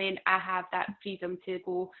 And then I have that freedom to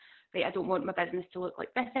go, right, I don't want my business to look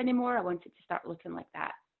like this anymore. I want it to start looking like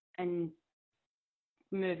that, and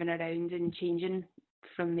moving around and changing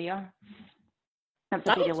from there. That's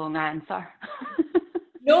a very long answer.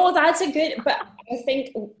 No, that's a good, but I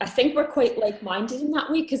think we're quite like-minded in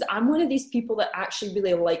that way, because I'm one of these people that actually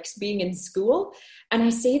really likes being in school. And I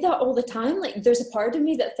say that all the time. Like, there's a part of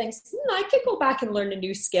me that thinks, I could go back and learn a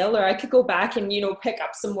new skill, or I could go back and, pick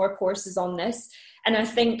up some more courses on this. And I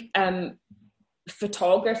think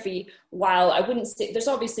photography, while I wouldn't say, there's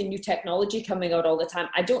obviously new technology coming out all the time,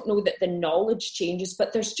 I don't know that the knowledge changes,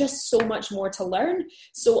 but there's just so much more to learn.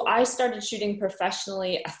 So I started shooting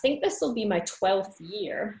professionally, I think this will be my 12th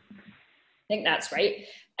year, I think that's right,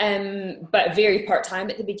 but very part-time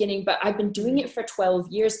at the beginning. But I've been doing it for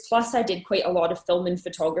 12 years, plus I did quite a lot of film and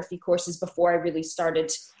photography courses before I really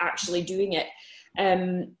started actually doing it.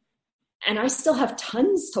 And I still have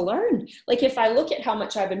tons to learn. Like, if I look at how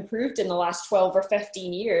much I've improved in the last 12 or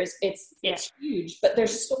 15 years, it's huge, but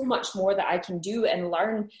there's so much more that I can do and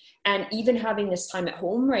learn. And even having this time at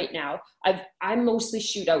home right now, I mostly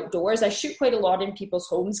shoot outdoors. I shoot quite a lot in people's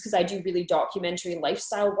homes because I do really documentary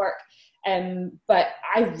lifestyle work. But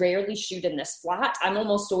I rarely shoot in this flat. I'm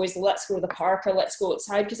almost always, let's go to the park or let's go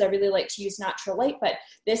outside, because I really like to use natural light. But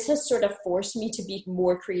this has sort of forced me to be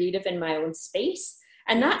more creative in my own space.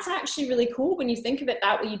 And that's actually really cool when you think of it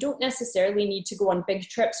that way. You don't necessarily need to go on big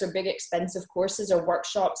trips or big expensive courses or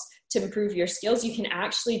workshops to improve your skills. You can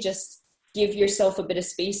actually just give yourself a bit of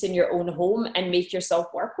space in your own home and make yourself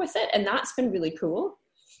work with it. And that's been really cool.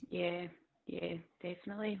 Yeah,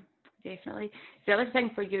 definitely. The other thing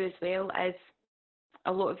for you as well is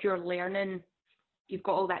a lot of your learning, you've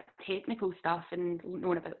got all that technical stuff and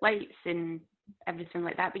knowing about lights and everything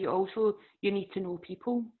like that, but you need to know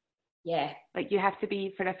people. Yeah. Like, you have to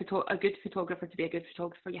be, for a good photographer to be a good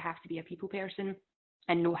photographer, you have to be a people person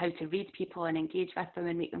and know how to read people and engage with them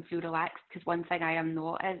and make them feel relaxed. Because one thing I am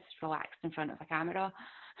not is relaxed in front of a camera.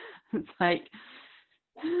 It's like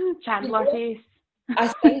Chandler face. I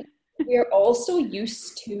think we're also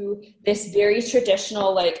used to this very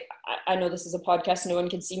traditional, like, I know this is a podcast, no one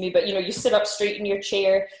can see me, but you sit up straight in your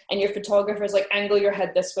chair and your photographer's like, angle your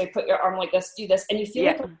head this way, put your arm like this, do this, and you feel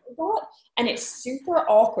like a robot, and it's super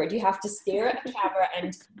awkward. You have to stare at a camera,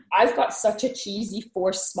 and I've got such a cheesy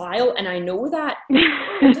forced smile, and I know that.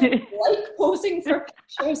 I don't like posing for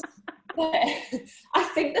pictures. But I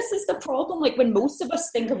think this is the problem. Like, when most of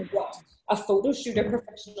us think of what a photo shoot or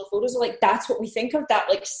professional photos are like, that's what we think of, that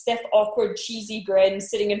like stiff, awkward, cheesy grin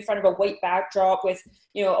sitting in front of a white backdrop with,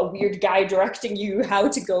 a weird guy directing you how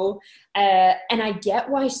to go. And I get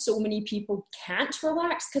why so many people can't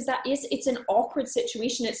relax, because it's an awkward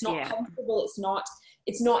situation. It's not comfortable.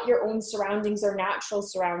 It's not your own surroundings or natural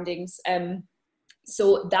surroundings.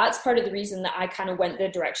 So that's part of the reason that I kind of went the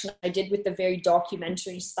direction I did with the very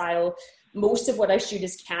documentary style. Most of what I shoot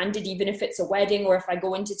is candid, even if it's a wedding or if I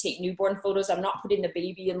go in to take newborn photos, I'm not putting the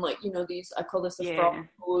baby in these, I call this a frog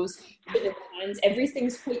pose, put in the hands.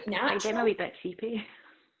 Everything's quite natural. I'm a wee bit creepy.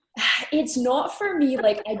 It's not for me.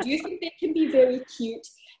 Like, I do think they can be very cute.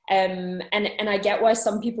 And I get why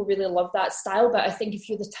some people really love that style, but I think if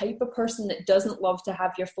you're the type of person that doesn't love to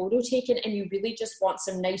have your photo taken and you really just want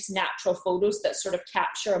some nice natural photos that sort of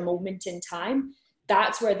capture a moment in time,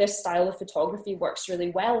 that's where this style of photography works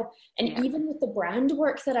really well. And even with the brand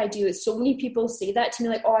work that I do, so many people say that to me,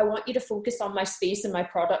 like, oh, I want you to focus on my space and my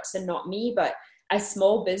products and not me. But as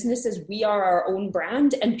small businesses, we are our own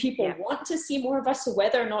brand, and people want to see more of us. So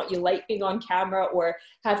whether or not you like being on camera or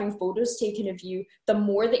having photos taken of you, the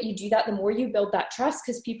more that you do that, the more you build that trust,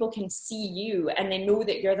 because people can see you and they know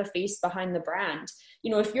that you're the face behind the brand.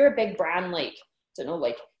 If you're a big brand, like, I don't know,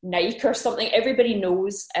 like Nike or something, everybody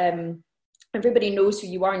knows who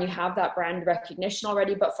you are and you have that brand recognition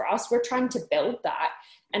already. But for us, we're trying to build that.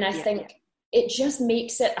 And I think it just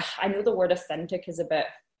makes it, I know the word authentic is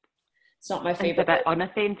it's not my favorite. It's a bit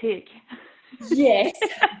unauthentic. Yes,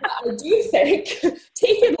 I do think,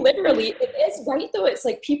 taken literally, it is right though. It's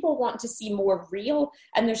like people want to see more real,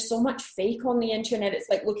 and there's so much fake on the internet. It's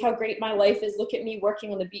like, look how great my life is. Look at me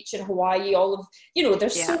working on the beach in Hawaii.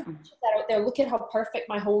 There's so much of that out there. Look at how perfect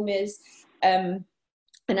my home is. And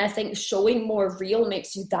I think showing more real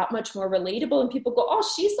makes you that much more relatable, and people go, oh,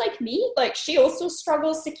 she's like me. Like, she also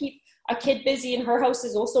struggles to keep a kid busy and her house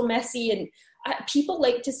is also messy. And people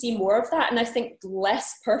like to see more of that. And I think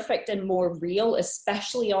less perfect and more real,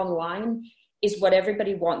 especially online, is what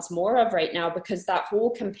everybody wants more of right now, because that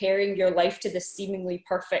whole comparing your life to the seemingly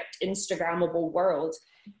perfect Instagrammable world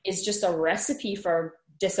is just a recipe for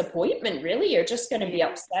disappointment, really. You're just going to be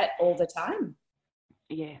upset all the time.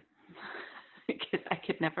 Yeah. I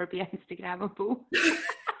could never be Instagrammable.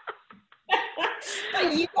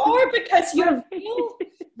 But you are, because you're real.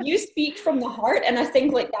 You speak from the heart. And I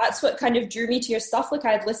think like that's what kind of drew me to your stuff. Like,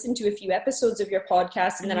 I had listened to a few episodes of your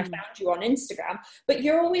podcast and then I found you on Instagram, but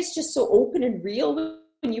you're always just so open and real with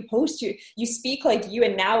when you post, you speak like you,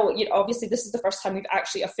 and now, obviously this is the first time we've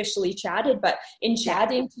actually officially chatted, but in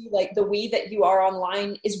chatting to you, like the way that you are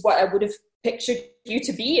online is what I would have pictured you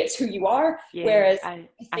to be. It's who you are. Yeah, whereas I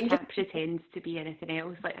can't pretend to be anything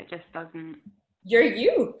else. Like, it just doesn't. You're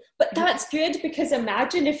you. But that's good, because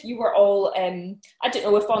imagine if you were all, I don't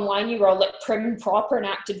know, if online you were all like prim and proper and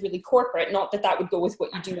acted really corporate, not that would go with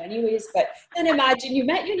what you do anyways, but then imagine you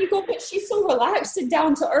met you and you go, but she's so relaxed and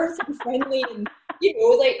down to earth and friendly, and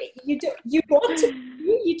like you don't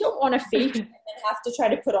want to fake it and have to try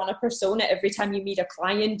to put on a persona every time you meet a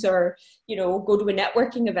client or, go to a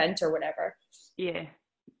networking event or whatever. Yeah.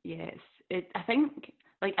 Yes. I think,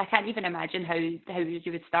 like, I can't even imagine how you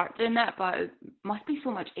would start doing that, but it must be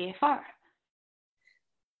so much effort.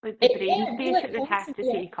 Like, the brain space it would have to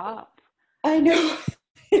take up. I know.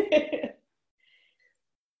 It's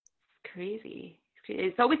crazy.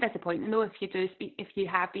 It's always disappointing though if you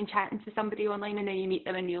have been chatting to somebody online and then you meet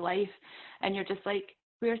them in real life and you're just like,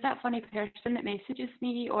 where's that funny person that messages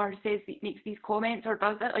me or makes these comments or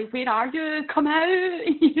does it? Like, where are you? Come out!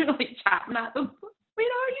 You're like chatting at them. Where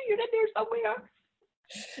are you? You're in there somewhere.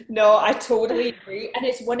 No, I totally agree. And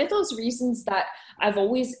it's one of those reasons that I've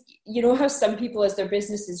always, how some people, as their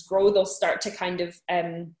businesses grow, they'll start to kind of,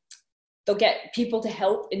 they'll get people to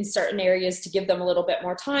help in certain areas to give them a little bit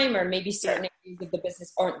more time, or maybe certain areas of the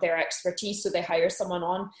business aren't their expertise, so they hire someone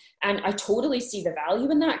on. And I totally see the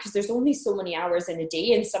value in that, because there's only so many hours in a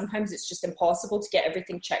day, and sometimes it's just impossible to get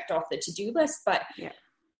everything checked off the to-do list. But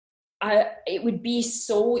it would be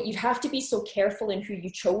you'd have to be so careful in who you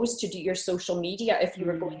chose to do your social media if you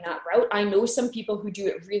were going that route. I know some people who do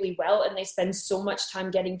it really well, and they spend so much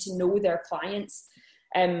time getting to know their clients.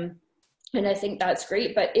 And I think that's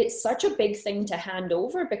great, but it's such a big thing to hand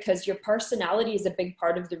over, because your personality is a big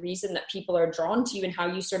part of the reason that people are drawn to you and how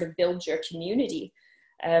you sort of build your community.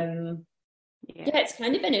 It's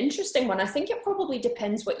kind of an interesting one. I think it probably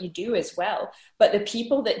depends what you do as well, but the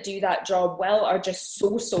people that do that job well are just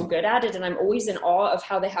so good at it. And I'm always in awe of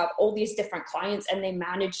how they have all these different clients and they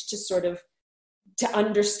manage to sort of to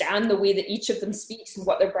understand the way that each of them speaks and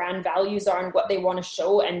what their brand values are and what they want to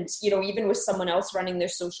show. And, even with someone else running their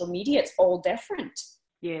social media, it's all different.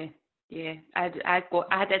 Yeah. I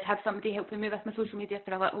did have somebody helping me with my social media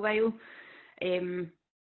for a little while. And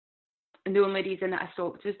the only reason that I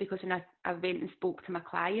stopped was because when I went and spoke to my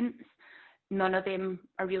clients, none of them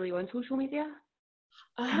are really on social media.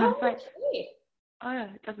 Oh, okay.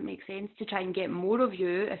 It doesn't make sense to try and get more of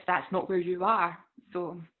you if that's not where you are.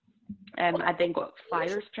 So I then got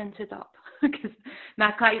flyers printed up, because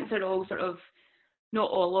my clients are all sort of,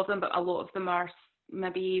 not all of them, but a lot of them are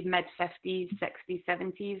maybe mid-50s, 60s,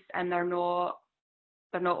 70s, and they're not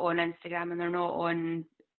on Instagram, and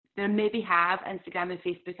they maybe have Instagram and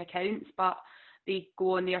Facebook accounts, but they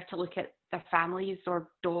go on there to look at their families or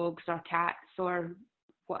dogs or cats or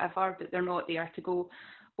whatever, but they're not there to go,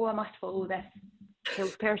 oh, I must follow this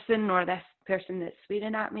health person or this person that's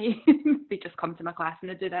swearing at me. They just come to my class and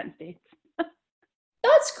they do that instead.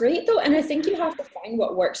 That's great though, and I think you have to find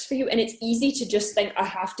what works for you, and it's easy to just think I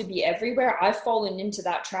have to be everywhere. I've fallen into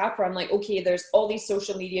that trap where I'm like, okay, there's all these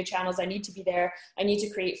social media channels, I need to be there, I need to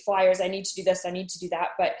create flyers, I need to do this, I need to do that.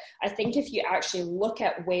 But I think if you actually look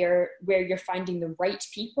at where you're finding the right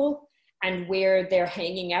people and where they're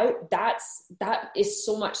hanging out, that is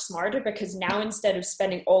so much smarter, because now instead of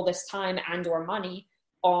spending all this time and or money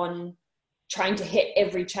on trying to hit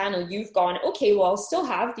every channel, you've gone, okay, well, I'll still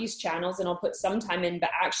have these channels and I'll put some time in, but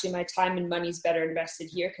actually my time and money's better invested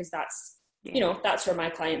here, because that's, that's where my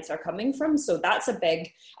clients are coming from. So that's I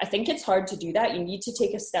think it's hard to do that. You need to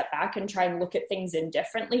take a step back and try and look at things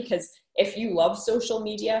indifferently, because if you love social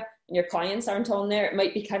media and your clients aren't on there, it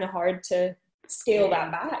might be kind of hard to scale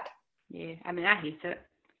that back. Yeah, I mean, I hate it.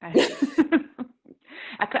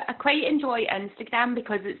 I quite enjoy Instagram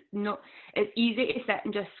because it's easy to sit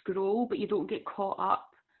and just scroll, but you don't get caught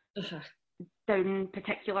up down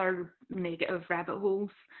particular negative rabbit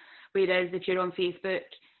holes. Whereas if you're on Facebook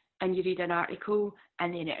and you read an article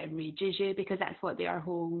and then it enrages you, because that's what their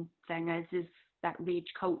whole thing is that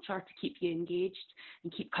rage culture to keep you engaged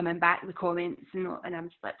and keep coming back with comments and I'm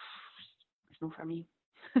just like, it's not for me.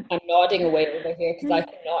 I'm nodding away over here because I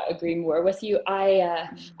cannot agree more with you. I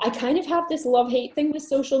kind of have this love-hate thing with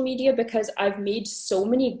social media, because I've made so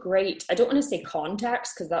many great, I don't want to say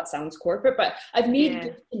contacts because that sounds corporate, but I've made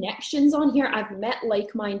good connections on here. I've met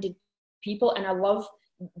like-minded people, and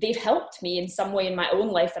they've helped me in some way in my own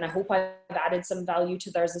life, and I hope I've added some value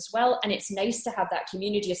to theirs as well. And it's nice to have that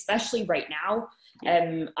community, especially right now.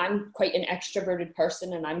 I'm quite an extroverted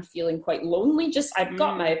person and I'm feeling quite lonely. I've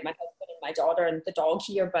got my husband and my daughter and the dog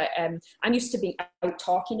here, but I'm used to being out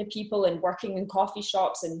talking to people and working in coffee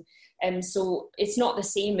shops, and so it's not the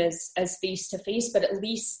same as face to face, but at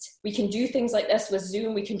least we can do things like this with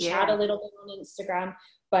Zoom. We can chat a little bit on Instagram.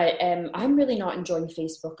 But I'm really not enjoying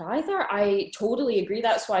Facebook either. I totally agree.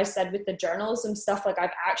 That's why I said with the journalism stuff, like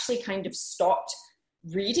I've actually kind of stopped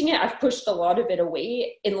reading it. I've pushed a lot of it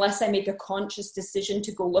away unless I make a conscious decision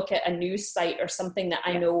to go look at a news site or something that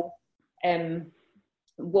I know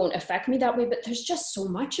won't affect me that way. But there's just so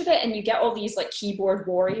much of it, and you get all these like keyboard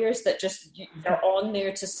warriors that just they're on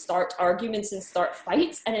there to start arguments and start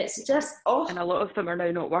fights, and it's just and a lot of them are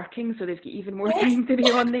now not working, so they've got even more time to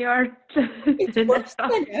be on there. It's worse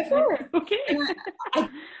than ever. Okay. I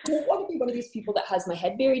don't want to be one of these people that has my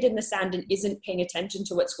head buried in the sand and isn't paying attention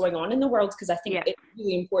to what's going on in the world, because I think it's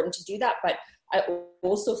really important to do that. But I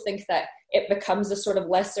also think that it becomes a sort of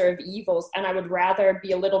lesser of evils, and I would rather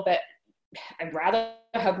be I'd rather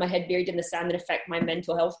have my head buried in the sand than affect my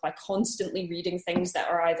mental health by constantly reading things that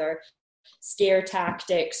are either scare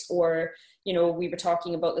tactics or, you know, we were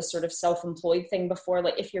talking about this sort of self-employed thing before.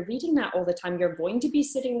 Like if you're reading that all the time, you're going to be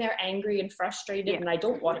sitting there angry and frustrated, and I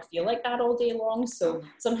don't want to feel like that all day long. So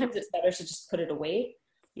sometimes it's better to just put it away.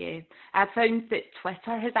 Yeah, I've found that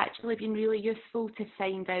Twitter has actually been really useful to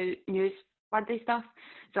find out newsworthy stuff.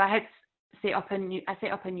 So I set up a new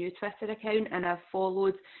Twitter account, and I've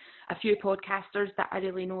followed a few podcasters that I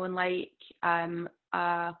really know and like,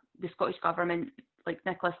 the Scottish Government, like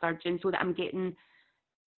Nicola Sturgeon, so that I'm getting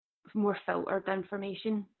more filtered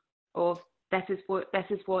information of this is what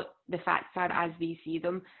the facts are as we see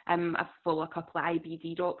them. I follow a couple of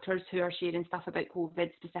IBD doctors who are sharing stuff about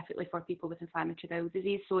COVID specifically for people with inflammatory bowel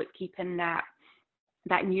disease, so it's keeping that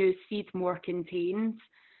news feed more contained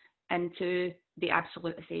into the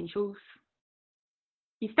absolute essentials.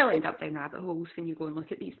 You still end up down rabbit holes when you go and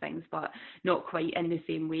look at these things, but not quite in the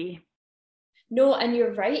same way. No, and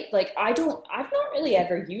you're right. Like I've not really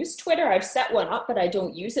ever used Twitter. I've set one up, but I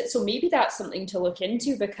don't use it. So maybe that's something to look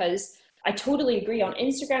into, because I totally agree. On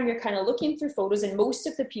Instagram, you're kind of looking through photos, and most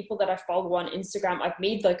of the people that I follow on Instagram, I've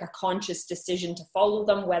made like a conscious decision to follow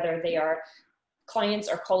them, whether they are clients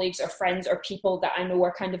or colleagues or friends or people that I know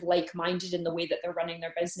are kind of like-minded in the way that they're running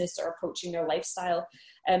their business or approaching their lifestyle.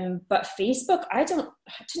 But Facebook, I don't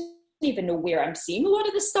even know where I'm seeing a lot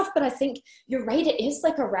of this stuff, but I think you're right. It is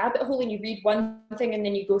like a rabbit hole, and you read one thing and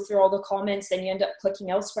then you go through all the comments and you end up clicking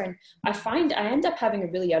elsewhere. And I find I end up having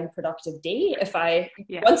a really unproductive day.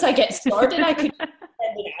 Once I get started, I could spend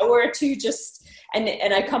an hour or two just,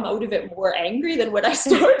 and I come out of it more angry than when I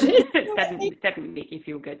started. It didn't make you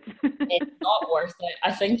feel good. It's not worth it.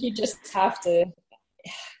 I think you just have to.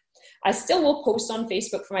 I still will post on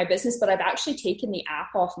Facebook for my business, but I've actually taken the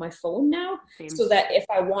app off my phone now. So that if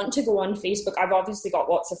I want to go on Facebook, I've obviously got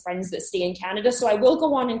lots of friends that stay in Canada, so I will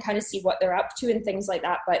go on and kind of see what they're up to and things like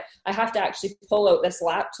that. But I have to actually pull out this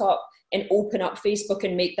laptop and open up Facebook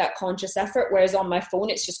and make that conscious effort. Whereas on my phone,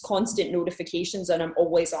 it's just constant notifications and I'm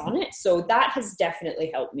always on it. So that has definitely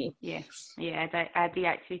helped me. Yeah, I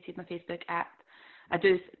deactivated my Facebook app. I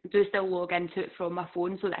do still log into it from my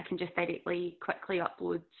phone so that I can just quickly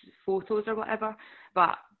upload photos or whatever.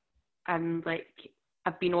 But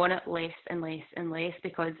I've been on it less and less and less,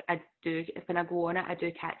 because when I go on it, I do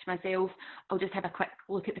catch myself. I'll just have a quick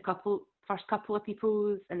look at the first couple of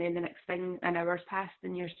people's, and then the next thing, an hour's passed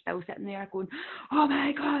and you're still sitting there going, oh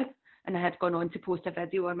my God. And I had gone on to post a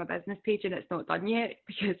video on my business page and it's not done yet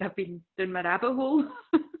because I've been doing my rabbit hole.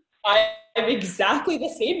 I'm exactly the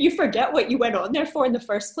same. You forget what you went on there for in the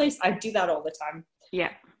first place. I do that all the time.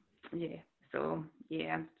 Yeah. So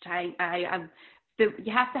I'm trying.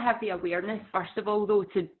 You have to have the awareness first of all, though,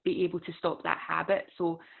 to be able to stop that habit.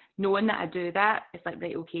 So knowing that I do that, it's like,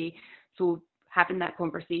 right, okay. So having that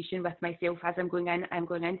conversation with myself as I'm going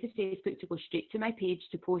into Facebook to go straight to my page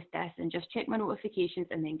to post this and just check my notifications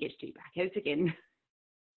and then get straight back out again.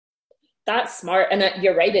 That's smart. And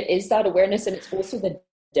you're right. It is that awareness, and it's also the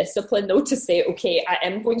discipline though to say, okay, I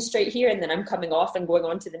am going straight here and then I'm coming off and going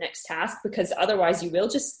on to the next task, because otherwise you will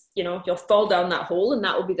just, you'll fall down that hole and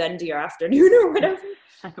that will be the end of your afternoon or whatever.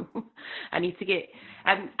 I need to get,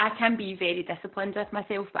 I can be very disciplined with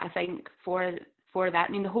myself, but I think for that, I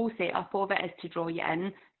mean, the whole setup of it is to draw you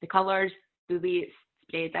in. The colours, the way it's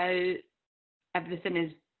spread out, everything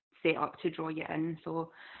is set up to draw you in.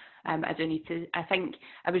 So I do need to, I think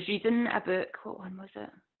I was reading a book, what one was it?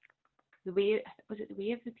 The Way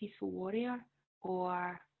of the Peaceful Warrior,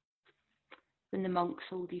 or When the Monk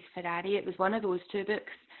Sold His Ferrari? It was one of those two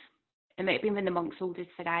books. It might have been When the Monk Sold His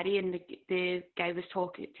Ferrari, and the guy was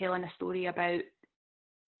telling a story about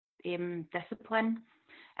discipline,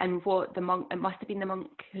 And what the monk, it must have been the monk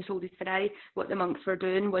who sold his Ferrari, what the monks were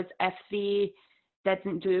doing was if they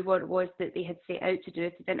didn't do what it was that they had set out to do,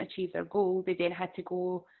 if they didn't achieve their goal, they then had to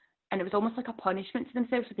go, and it was almost like a punishment to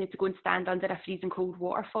themselves, so they had to go and stand under a freezing cold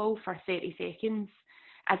waterfall for 30 seconds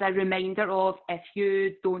as a reminder of, if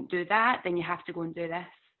you don't do that, then you have to go and do this.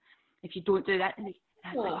 If you don't do that, then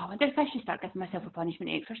I was like, I wonder if I should start giving myself a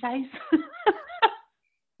punishment exercise.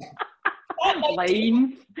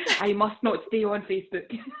 Lines. I must not stay on Facebook.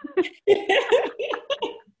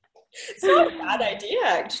 It's not a bad idea,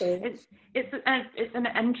 actually. It's an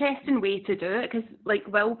interesting way to do it, because like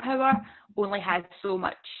willpower only has so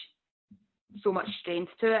much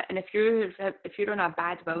strength to it, and if you're on a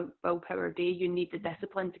bad willpower day, you need the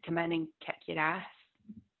discipline to come in and kick your ass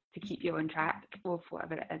to keep you on track of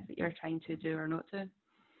whatever it is that you're trying to do or not do.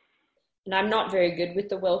 And I'm not very good with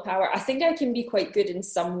the willpower. I think I can be quite good in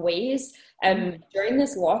some ways. During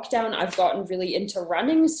this lockdown, I've gotten really into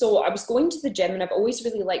running. So I was going to the gym, and I've always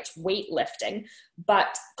really liked weightlifting,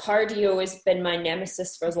 but cardio has been my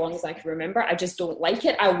nemesis for as long as I can remember. I just don't like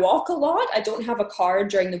it. I walk a lot. I don't have a car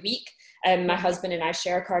during the week. My husband and I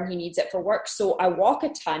share a car, and he needs it for work. So I walk a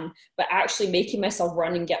ton, but actually making myself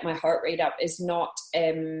run and get my heart rate up is not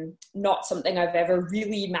something I've ever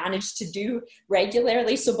really managed to do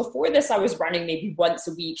regularly. So before this, I was running maybe once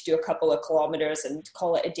a week, do a couple of kilometers and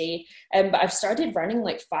call it a day. But I've started running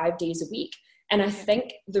like 5 days a week. And I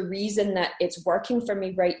think the reason that it's working for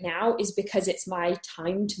me right now is because it's my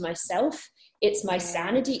time to myself. It's my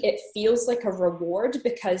sanity. It feels like a reward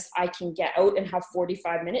because I can get out and have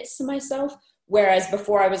 45 minutes to myself. Whereas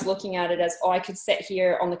before I was looking at it as, I could sit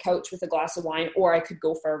here on the couch with a glass of wine, or I could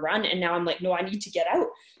go for a run. And now I'm like, no, I need to get out.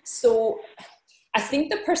 So I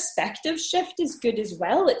think the perspective shift is good as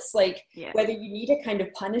well. It's like whether you need a kind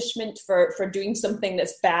of punishment for doing something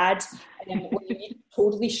that's bad, or you need to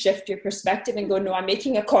totally shift your perspective and go, no, I'm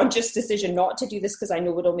making a conscious decision not to do this because I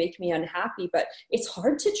know it'll make me unhappy. But it's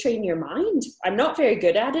hard to train your mind. I'm not very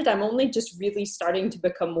good at it. I'm only just really starting to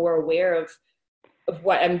become more aware of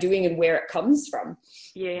what I'm doing and where it comes from.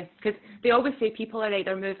 Yeah, because they always say people are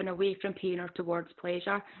either moving away from pain or towards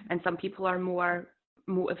pleasure, and some people are more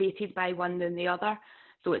motivated by one than the other.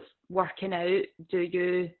 So it's working out, do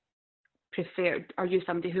you prefer, are you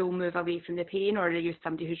somebody who will move away from the pain, or are you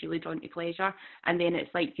somebody who's really drawn to pleasure? And then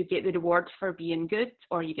it's like you get the reward for being good,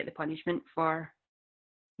 or you get the punishment for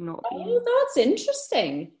not being. Oh, that's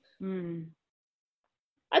interesting.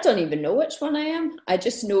 I don't even know which one I am. I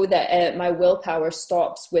just know that my willpower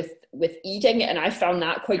stops with eating, and I found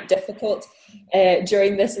that quite difficult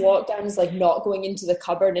during this lockdown, is like not going into the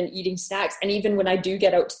cupboard and eating snacks. And even when I do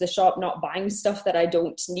get out to the shop, not buying stuff that I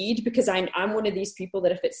don't need, because I'm one of these people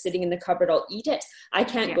that if it's sitting in the cupboard, I'll eat it. I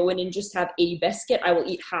can't go in and just have a biscuit. I will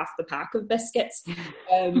eat half the pack of biscuits.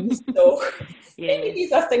 So maybe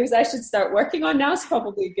these are things I should start working on. Now is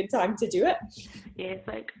probably a good time to do it. Yeah, it's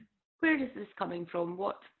like, where is this coming from?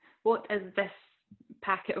 What is this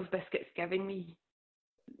packet of biscuits giving me?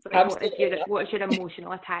 Like, what is your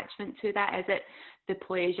emotional attachment to that? Is it the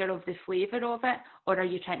pleasure of the flavour of it, or are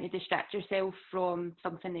you trying to distract yourself from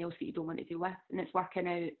something else that you don't want to deal with? And it's working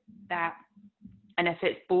out that. And if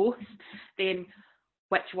it's both, then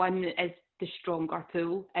which one is the stronger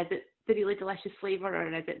pull? Is it the really delicious flavour,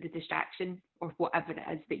 or is it the distraction, or whatever it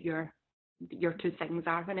is that your two things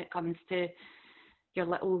are when it comes to your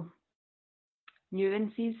little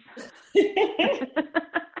nuances?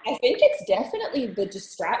 I think it's definitely the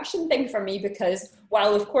distraction thing for me, because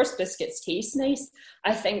while of course biscuits taste nice,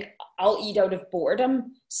 I think I'll eat out of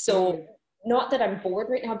boredom. So not that I'm bored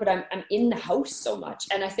right now, but I'm in the house so much.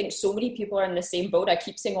 And I think so many people are in the same boat. I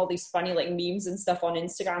keep seeing all these funny like memes and stuff on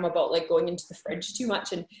Instagram about like going into the fridge too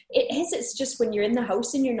much. And it's just when you're in the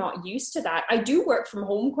house and you're not used to that. I do work from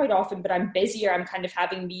home quite often, but I'm busier. I'm kind of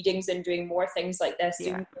having meetings and doing more things like this,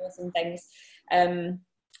 Zoom calls and things.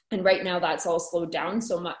 And right now that's all slowed down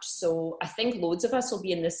so much. So I think loads of us will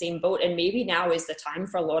be in the same boat. And maybe now is the time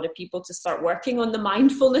for a lot of people to start working on the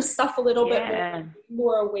mindfulness stuff a little bit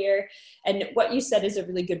more aware. And what you said is a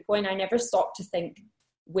really good point. I never stopped to think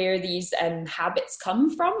where these habits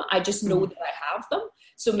come from. I just know that I have them.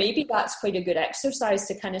 So maybe that's quite a good exercise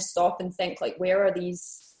to kind of stop and think like, where are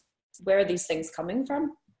these things coming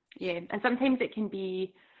from? Yeah. And sometimes it can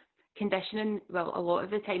be conditioning. Well, a lot of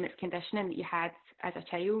the time it's conditioning that you had as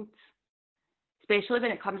a child, especially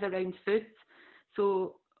when it comes around food.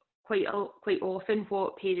 So quite often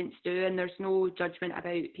what parents do, and there's no judgment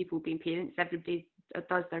about people being parents, everybody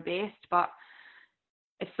does their best, but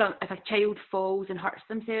if a child falls and hurts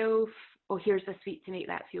themselves, here's a sweet to make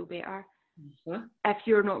that feel better. If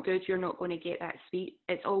you're not good, you're not going to get that sweet.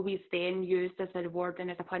 It's always then used as a reward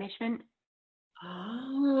and as a punishment.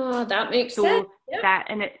 Ah, that makes So sense. Yep.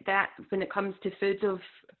 that when it comes to food, of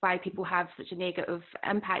why people have such a negative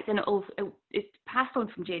impact, and it's passed on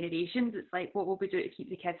from generations. It's like, what will we do to keep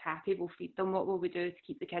the kids happy? We'll feed them. What will we do to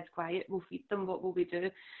keep the kids quiet? We'll feed them. What will we do?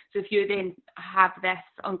 So if you then have this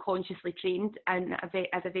unconsciously trained and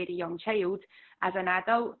as a very young child, as an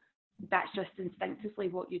adult, that's just instinctively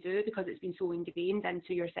what you do, because it's been so ingrained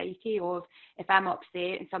into your psyche of, if I'm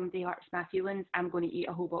upset and somebody hurts my feelings, I'm going to eat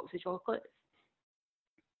a whole box of chocolates.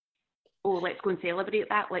 Oh, let's go and celebrate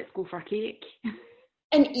that. Let's go for cake.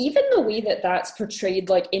 And even the way that that's portrayed,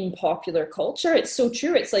 like in popular culture, it's so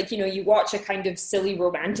true. It's like, you watch a kind of silly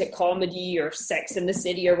romantic comedy or Sex in the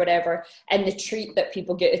City or whatever, and the treat that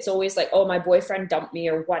people get, it's always like, oh, my boyfriend dumped me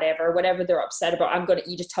or whatever they're upset about, I'm going to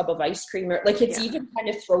eat a tub of ice cream. Or like, it's even kind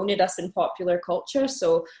of thrown at us in popular culture.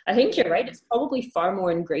 So I think you're right. It's probably far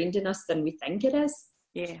more ingrained in us than we think it is.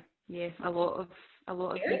 Yeah. A lot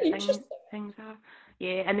of these things are.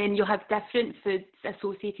 Yeah, and then you'll have different foods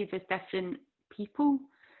associated with different people.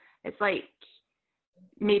 It's like,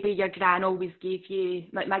 maybe your gran always gave you,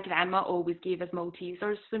 like my grandma always gave us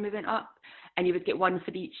Maltesers when we went up, and you would get one for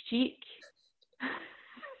each cheek.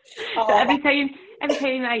 So every time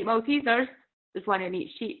I eat Maltesers, there's one in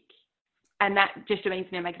each cheek, and that just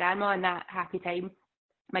reminds me of my grandma and that happy time.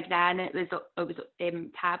 My gran, it was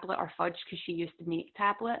tablet or fudge, because she used to make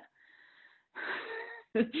tablet.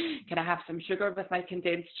 Can I have some sugar with my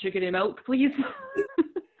condensed sugary milk, please?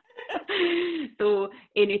 So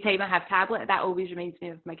anytime I have tablet, that always reminds me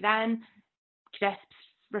of my gran. Crisps,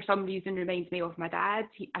 for some reason, reminds me of my dad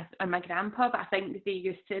and my grandpa. But I think they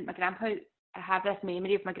used to, my grandpa, I have this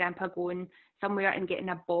memory of my grandpa going somewhere and getting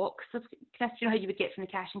a box of crisps, how you would get from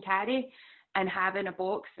the cash and carry, and having a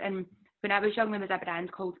box. And when I was young, there was a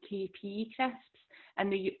brand called KP crisps,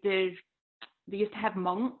 and they used to have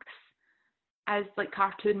monks as like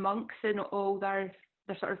cartoon monks and all their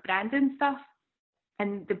sort of branding stuff.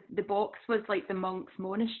 And the box was like the monks'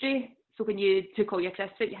 monastery. So when you took all your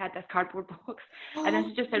crisps out, you had this cardboard box. And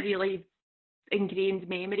this is just a really ingrained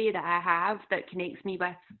memory that I have that connects me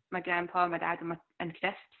with my grandpa, my dad, and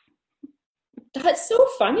crisps. That's so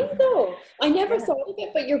funny though. I never thought of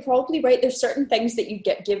it, but you're probably right. There's certain things that you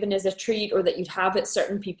get given as a treat, or that you'd have at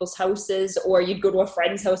certain people's houses, or you'd go to a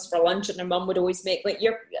friend's house for lunch and their mum would always make, like,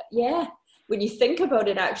 when you think about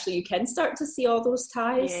it, actually, you can start to see all those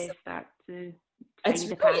ties. Yeah, start to it's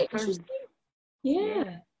the really patterns.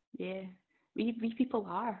 Yeah. We people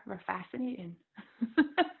we're fascinating.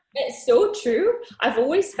 It's so true. I've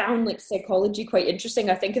always found like psychology quite interesting.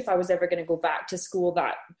 I think if I was ever going to go back to school,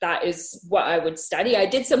 that is what I would study. I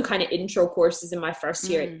did some kind of intro courses in my first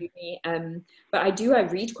year at uni, but I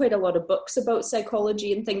read quite a lot of books about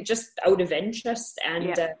psychology and things just out of interest. And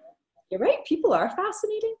you're right, people are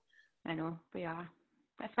fascinating. I know, we are.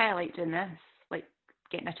 That's why I like doing this, like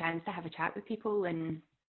getting a chance to have a chat with people and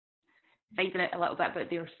finding out a little bit about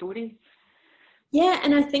their story. Yeah,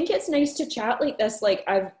 and I think it's nice to chat like this. Like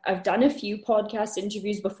I've done a few podcast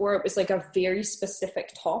interviews before. It was like a very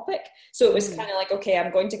specific topic. So it was kind of like, okay,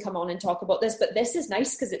 I'm going to come on and talk about this. But this is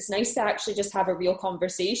nice because it's nice to actually just have a real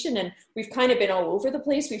conversation. And we've kind of been all over the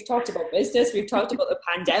place. We've talked about business. We've talked about the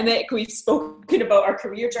pandemic. We've spoken about our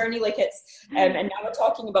career journey. Like it's, and now we're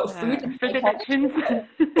talking about food. Food addictions.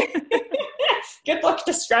 Good luck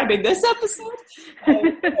describing this episode.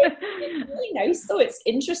 It's really nice though. It's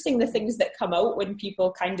interesting the things that come out when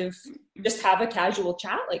people kind of just have a casual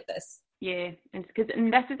chat like this. Yeah, and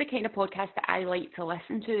this is the kind of podcast that I like to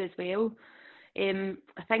listen to as well.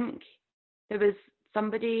 I think there was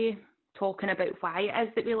somebody talking about why it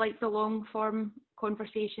is that we like the long form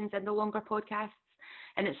conversations and the longer podcasts,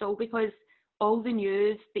 and it's all because all the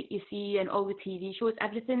news that you see and all the TV shows,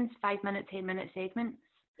 everything's 5 minute, 10 minute segments.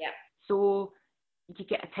 Yeah. So you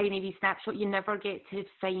get a tiny wee snapshot. You never get to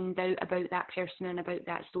find out about that person and about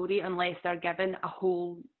that story unless they're given a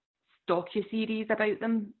whole docu-series about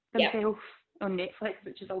themselves on Netflix,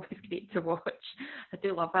 which is always great to watch. I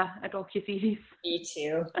do love a docu-series. Me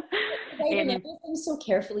too. And everything's so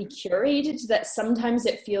carefully curated that sometimes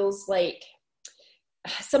it feels like,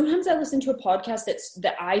 sometimes I listen to a podcast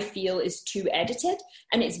that I feel is too edited,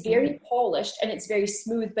 and it's very polished and it's very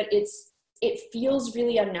smooth, but it feels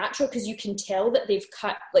really unnatural because you can tell that they've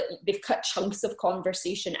cut chunks of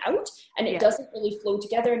conversation out, and it doesn't really flow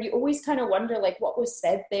together, and you always kind of wonder like what was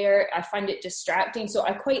said there. I find it distracting, so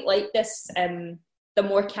I quite like this the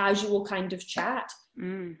more casual kind of chat.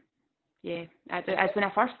 Yeah, as when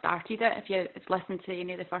I first started it, if you've listened to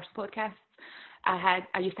any of the first podcasts, I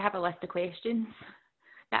used to have a list of questions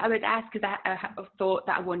that I would ask, because I thought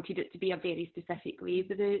that I wanted it to be a very specific way,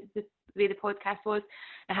 the way the podcast was.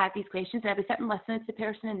 I had these questions, and I'd be sitting listening to the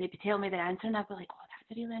person, and they'd be telling me their answer, and I'd be like, oh,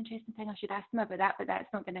 that's a really interesting thing, I should ask them about that, but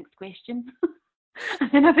that's not the next question. And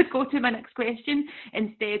then I would go to my next question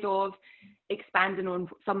instead of expanding on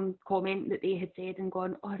some comment that they had said and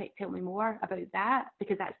going, all right, tell me more about that,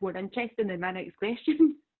 because that's more interesting than my next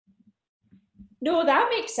question. No, that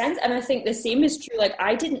makes sense. And I think the same is true. Like,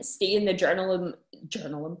 I didn't stay in the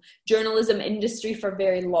journalism industry for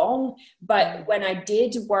very long, but when I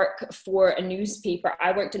did work for a newspaper,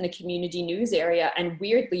 I worked in the community news area, and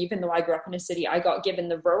weirdly, even though I grew up in a city, I got given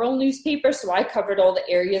the rural newspaper. So I covered all the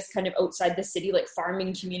areas kind of outside the city, like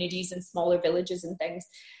farming communities and smaller villages and things.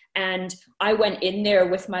 And I went in there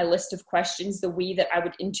with my list of questions the way that I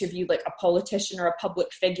would interview like a politician or a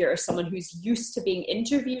public figure or someone who's used to being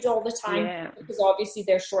interviewed all the time, because obviously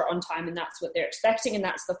they're short on time and that's what they're expecting, and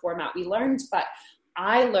that's the format we learned. But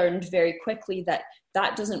I learned very quickly that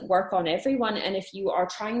that doesn't work on everyone. And if you are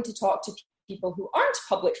trying to talk to people who aren't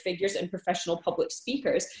public figures and professional public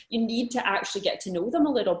speakers, you need to actually get to know them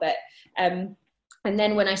a little bit. And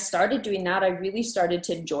then when I started doing that, I really started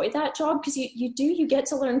to enjoy that job, because you get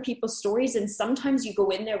to learn people's stories, and sometimes you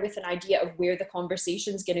go in there with an idea of where the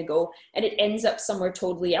conversation's going to go, and it ends up somewhere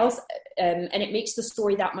totally else, and it makes the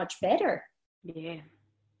story that much better. Yeah.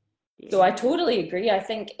 So I totally agree. I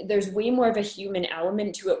think there's way more of a human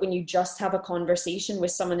element to it when you just have a conversation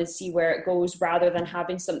with someone and see where it goes, rather than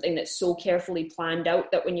having something that's so carefully planned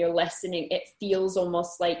out that when you're listening, it feels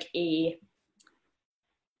almost like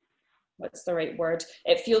what's the right word?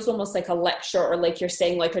 It feels almost like a lecture, or like you're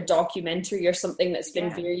saying like a documentary or something that's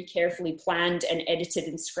been very carefully planned and edited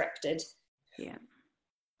and scripted. Yeah.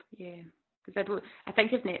 Because I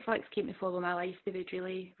think if Netflix came to follow my life, they would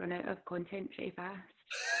really run out of content pretty fast.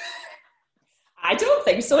 I don't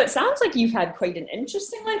think so. It sounds like you've had quite an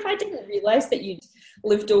interesting life. I didn't realize that you'd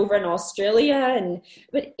lived over in Australia,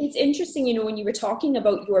 but it's interesting, you know, when you were talking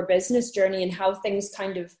about your business journey and how things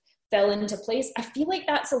kind of fell into place. I feel like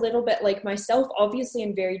that's a little bit like myself, obviously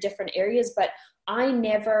in very different areas, but I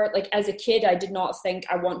never, like as a kid, I did not think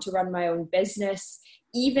I want to run my own business.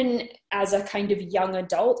 Even as a kind of young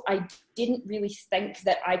adult, I didn't really think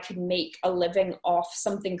that I could make a living off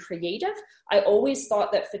something creative. I always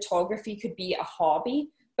thought that photography could be a hobby,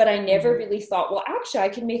 but I never really thought, well, actually, I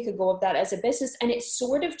can make a go of that as a business. And it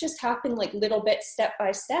sort of just happened like little bits, step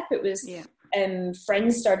by step. It was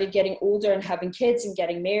friends started getting older and having kids and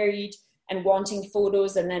getting married and wanting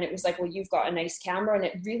photos. And then it was like, well, you've got a nice camera. And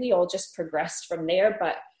it really all just progressed from there.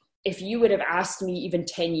 But if you would have asked me even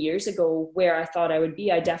 10 years ago where I thought I would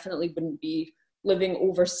be, I definitely wouldn't be living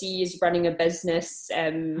overseas, running a business,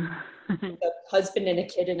 a husband and a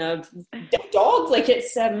kid and a dog. Like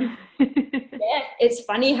it's, it's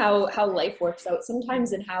funny how life works out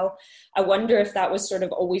sometimes, and how I wonder if that was sort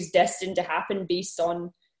of always destined to happen based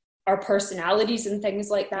on our personalities and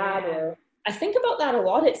things like that. Or I think about that a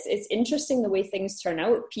lot. It's interesting the way things turn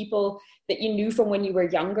out. People that you knew from when you were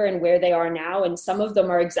younger and where they are now, and some of them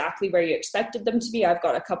are exactly where you expected them to be. I've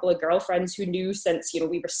got a couple of girlfriends who knew since,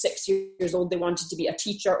 we were 6 years old, they wanted to be a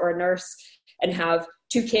teacher or a nurse and have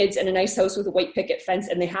 2 kids and a nice house with a white picket fence,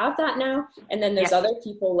 and they have that now. And then there's other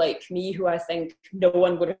people like me who I think no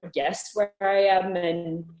one would have guessed where I am.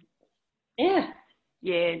 And I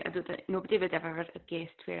don't think nobody would ever have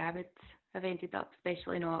guessed where I would have ended up,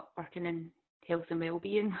 especially not working in health and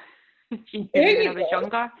well-being when I was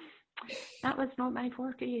younger. That was not my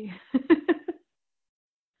forte.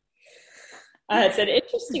 It's an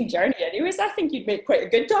interesting journey. Anyways, I think you'd make quite a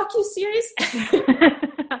good docu-series.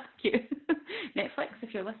 Thank you. Netflix,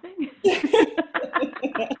 if you're listening.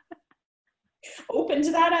 Open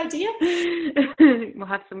to that idea? We'll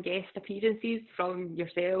have some guest appearances from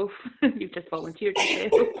yourself. You've just volunteered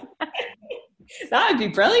yourself. That would be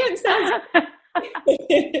brilliant, Sam.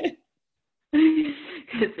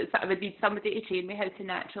 Because I would need somebody to train me how to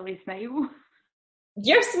naturally smile.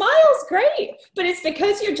 Your smile's great, but it's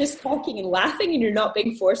because you're just talking and laughing and you're not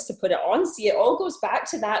being forced to put it on. See, it all goes back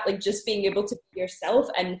to that, like just being able to be yourself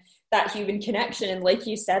and that human connection. And like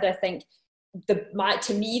you said, I think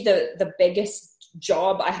to me, the biggest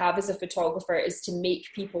job I have as a photographer is to make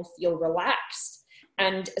people feel relaxed.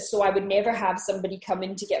 And so I would never have somebody come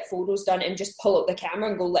in to get photos done and just pull out the camera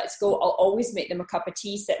and go, let's go. I'll always make them a cup of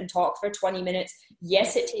tea, sit and talk for 20 minutes.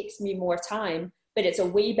 Yes, it takes me more time, but it's a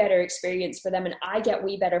way better experience for them. And I get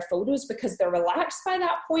way better photos because they're relaxed by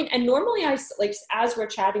that point. And normally as we're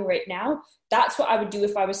chatting right now, that's what I would do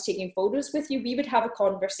if I was taking photos with you. We would have a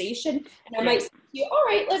conversation and I might say to you, all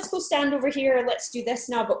right, let's go stand over here. Let's do this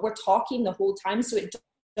now. But we're talking the whole time. So it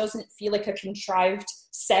doesn't feel like a contrived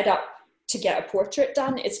setup to get a portrait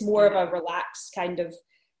done. It's more of a relaxed kind of,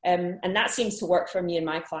 and that seems to work for me and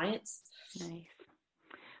my clients. Nice.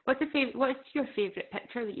 What's your favourite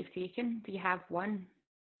picture that you've taken? Do you have one?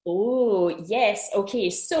 Oh, yes. Okay.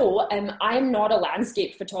 So I'm not a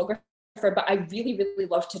landscape photographer, but I really, really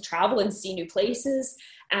love to travel and see new places.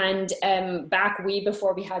 And back way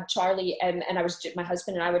before we had Charlie, and my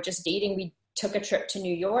husband and I were just dating, we took a trip to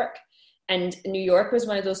New York. And New York was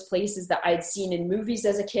one of those places that I'd seen in movies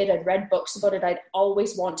as a kid. I'd read books about it. I'd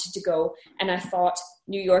always wanted to go. And I thought,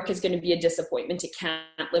 New York is going to be a disappointment. It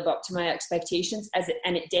can't live up to my expectations,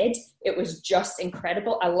 and it did. It was just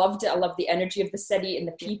incredible. I loved it. I loved the energy of the city and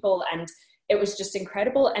the people, and it was just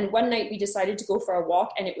incredible. And one night we decided to go for a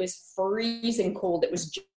walk, and it was freezing cold. It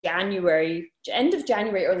was January, end of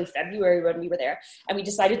January, early February when we were there. And we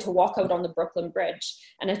decided to walk out on the Brooklyn Bridge.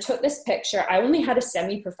 And I took this picture. I only had a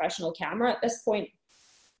semi-professional camera at this point.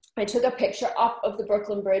 I took a picture up of the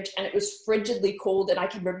Brooklyn Bridge, and it was frigidly cold, and I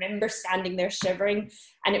can remember standing there shivering,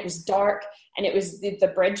 and it was dark, and it was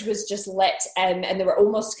the bridge was just lit, and there were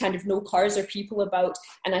almost kind of no cars or people about,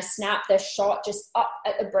 and I snapped this shot just up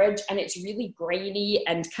at the bridge, and it's really grainy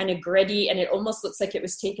and kind of gritty, and it almost looks like it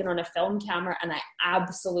was taken on a film camera, and I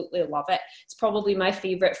absolutely love it. It's probably my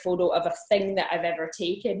favorite photo of a thing that I've ever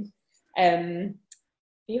taken.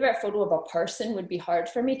 Favorite photo of a person would be hard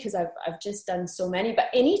for me because I've just done so many, but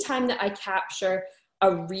anytime that I capture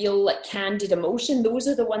a real candid emotion, those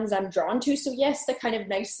are the ones I'm drawn to. So yes, the kind of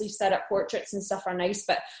nicely set up portraits and stuff are nice,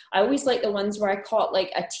 but I always like the ones where I caught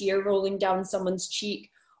like a tear rolling down someone's cheek,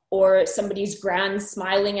 or somebody's grand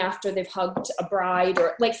smiling after they've hugged a bride,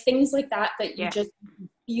 or like things like that you just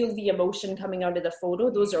feel the emotion coming out of the photo.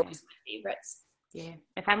 Those are always my favorites. Yeah,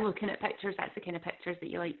 if I'm looking at pictures, that's the kind of pictures that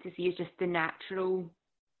you like to see, is just the natural,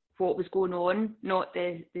 what was going on, not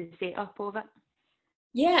the setup of it.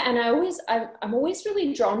 Yeah, and I'm always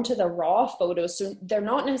really drawn to the raw photos. So they're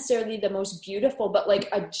not necessarily the most beautiful, but like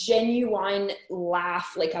a genuine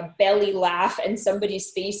laugh, like a belly laugh, and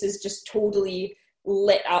somebody's face is just totally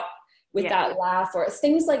lit up with that laugh, or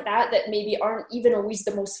things like that maybe aren't even always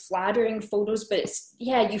the most flattering photos, but it's,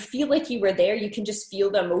 you feel like you were there. You can just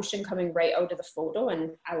feel the emotion coming right out of the photo,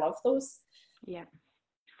 and I love those. Yeah.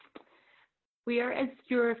 Where is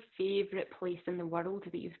your favourite place in the world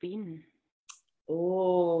that you've been?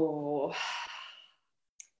 Oh,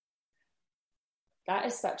 that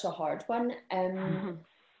is such a hard one.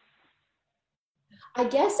 I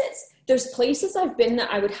guess there's places I've been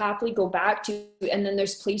that I would happily go back to, and then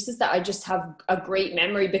there's places that I just have a great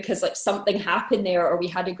memory because like something happened there, or we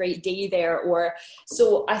had a great day there, or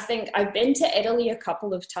so I think I've been to Italy a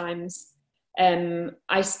couple of times.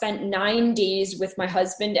 I spent 9 days with my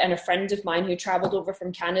husband and a friend of mine who traveled over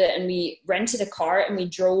from Canada, and we rented a car and we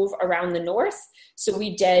drove around the north. So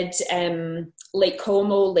we did Lake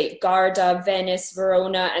Como, Lake Garda, Venice,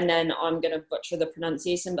 Verona, and then I'm going to butcher the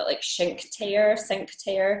pronunciation, but like Cinque Terre.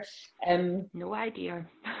 No idea.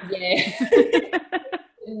 Yeah.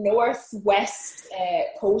 Northwest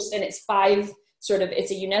coast, and it's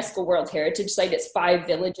it's a UNESCO World Heritage Site. It's 5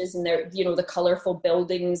 villages, and they're, the colorful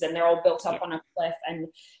buildings, and they're all built up on a cliff. And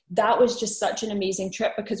that was just such an amazing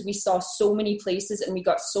trip because we saw so many places and we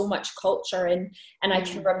got so much culture in. And I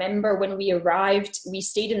can remember when we arrived, we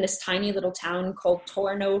stayed in this tiny little town called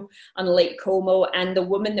Torno on Lake Como, and the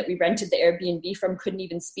woman that we rented the Airbnb from couldn't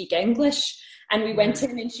even speak English. And we went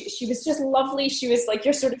in, and she was just lovely. She was like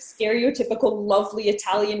your sort of stereotypical lovely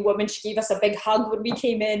Italian woman. She gave us a big hug when we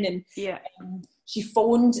came in, and she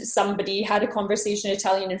phoned somebody, had a conversation in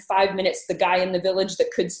Italian in 5 minutes. The guy in the village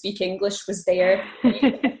that could speak English was there. On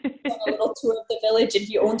a little tour of the village, and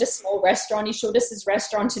he owned a small restaurant. He showed us his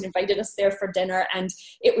restaurant and invited us there for dinner. And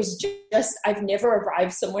it was just, I've never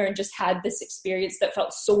arrived somewhere and just had this experience that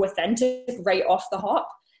felt so authentic right off the hop.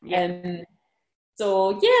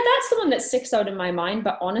 So that's the one that sticks out in my mind.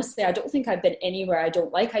 But honestly, I don't think I've been anywhere I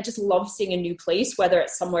don't like. I just love seeing a new place, whether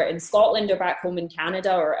it's somewhere in Scotland or back home in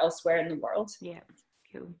Canada or elsewhere in the world. Yeah,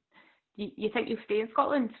 cool. You think you'll stay in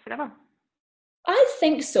Scotland forever? I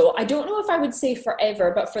think so. I don't know if I would say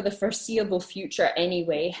forever, but for the foreseeable future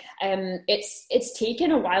anyway. It's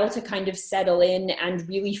taken a while to kind of settle in and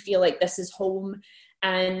really feel like this is home.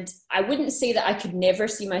 And I wouldn't say that I could never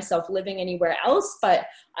see myself living anywhere else, but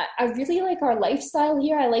I really like our lifestyle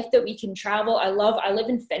here. I like that we can travel. I live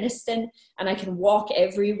in Finiston, and I can walk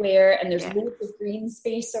everywhere, and there's loads of green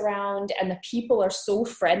space around, and the people are so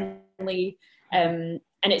friendly. And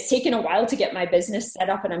it's taken a while to get my business set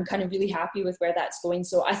up, and I'm kind of really happy with where that's going.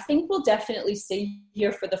 So I think we'll definitely stay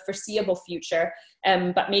here for the foreseeable future.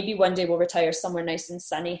 But maybe one day we'll retire somewhere nice and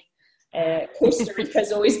sunny. Costa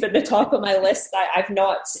Rica's always been the top of my list. I've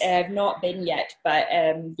not been yet, but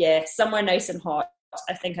yeah, somewhere nice and hot.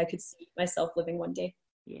 I think I could see myself living one day.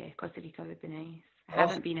 Yeah, Costa Rica would be nice. I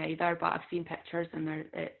haven't been either, but I've seen pictures and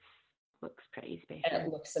it looks pretty special.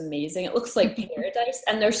 It looks amazing. It looks like paradise,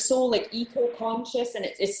 and they're so like eco-conscious, and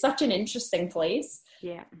it's such an interesting place.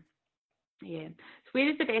 Yeah. So where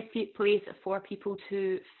is the best place for people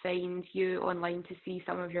to find you online to see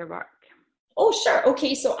some of your work? Oh, sure.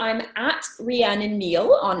 Okay, so I'm at Rhiannon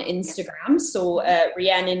Neal on Instagram, so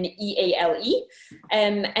Rhiannon EALE.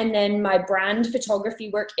 And then my brand photography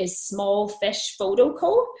work is Small Fish Photo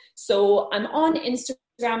Co. So I'm on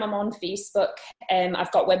Instagram, I'm on Facebook.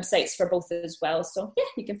 I've got websites for both as well. So yeah,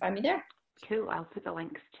 you can find me there. Cool. I'll put the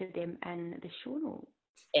links to them in the show notes.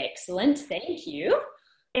 Excellent. Thank you.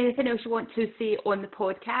 Anything else you want to say on the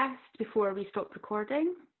podcast before we stop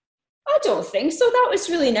recording? I don't think so. That was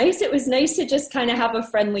really nice. It was nice to just kind of have a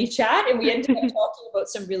friendly chat, and we ended up talking about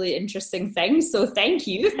some really interesting things. So thank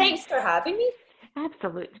you. Thanks for having me.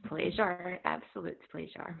 Absolute pleasure.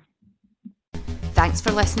 Thanks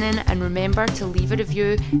for listening, and remember to leave a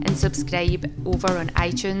review and subscribe over on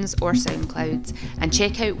iTunes or SoundCloud, and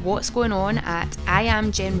check out what's going on at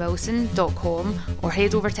iamjenwilson.com, or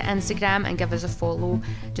head over to Instagram and give us a follow,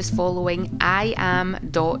 just following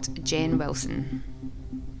iam.jenwilson.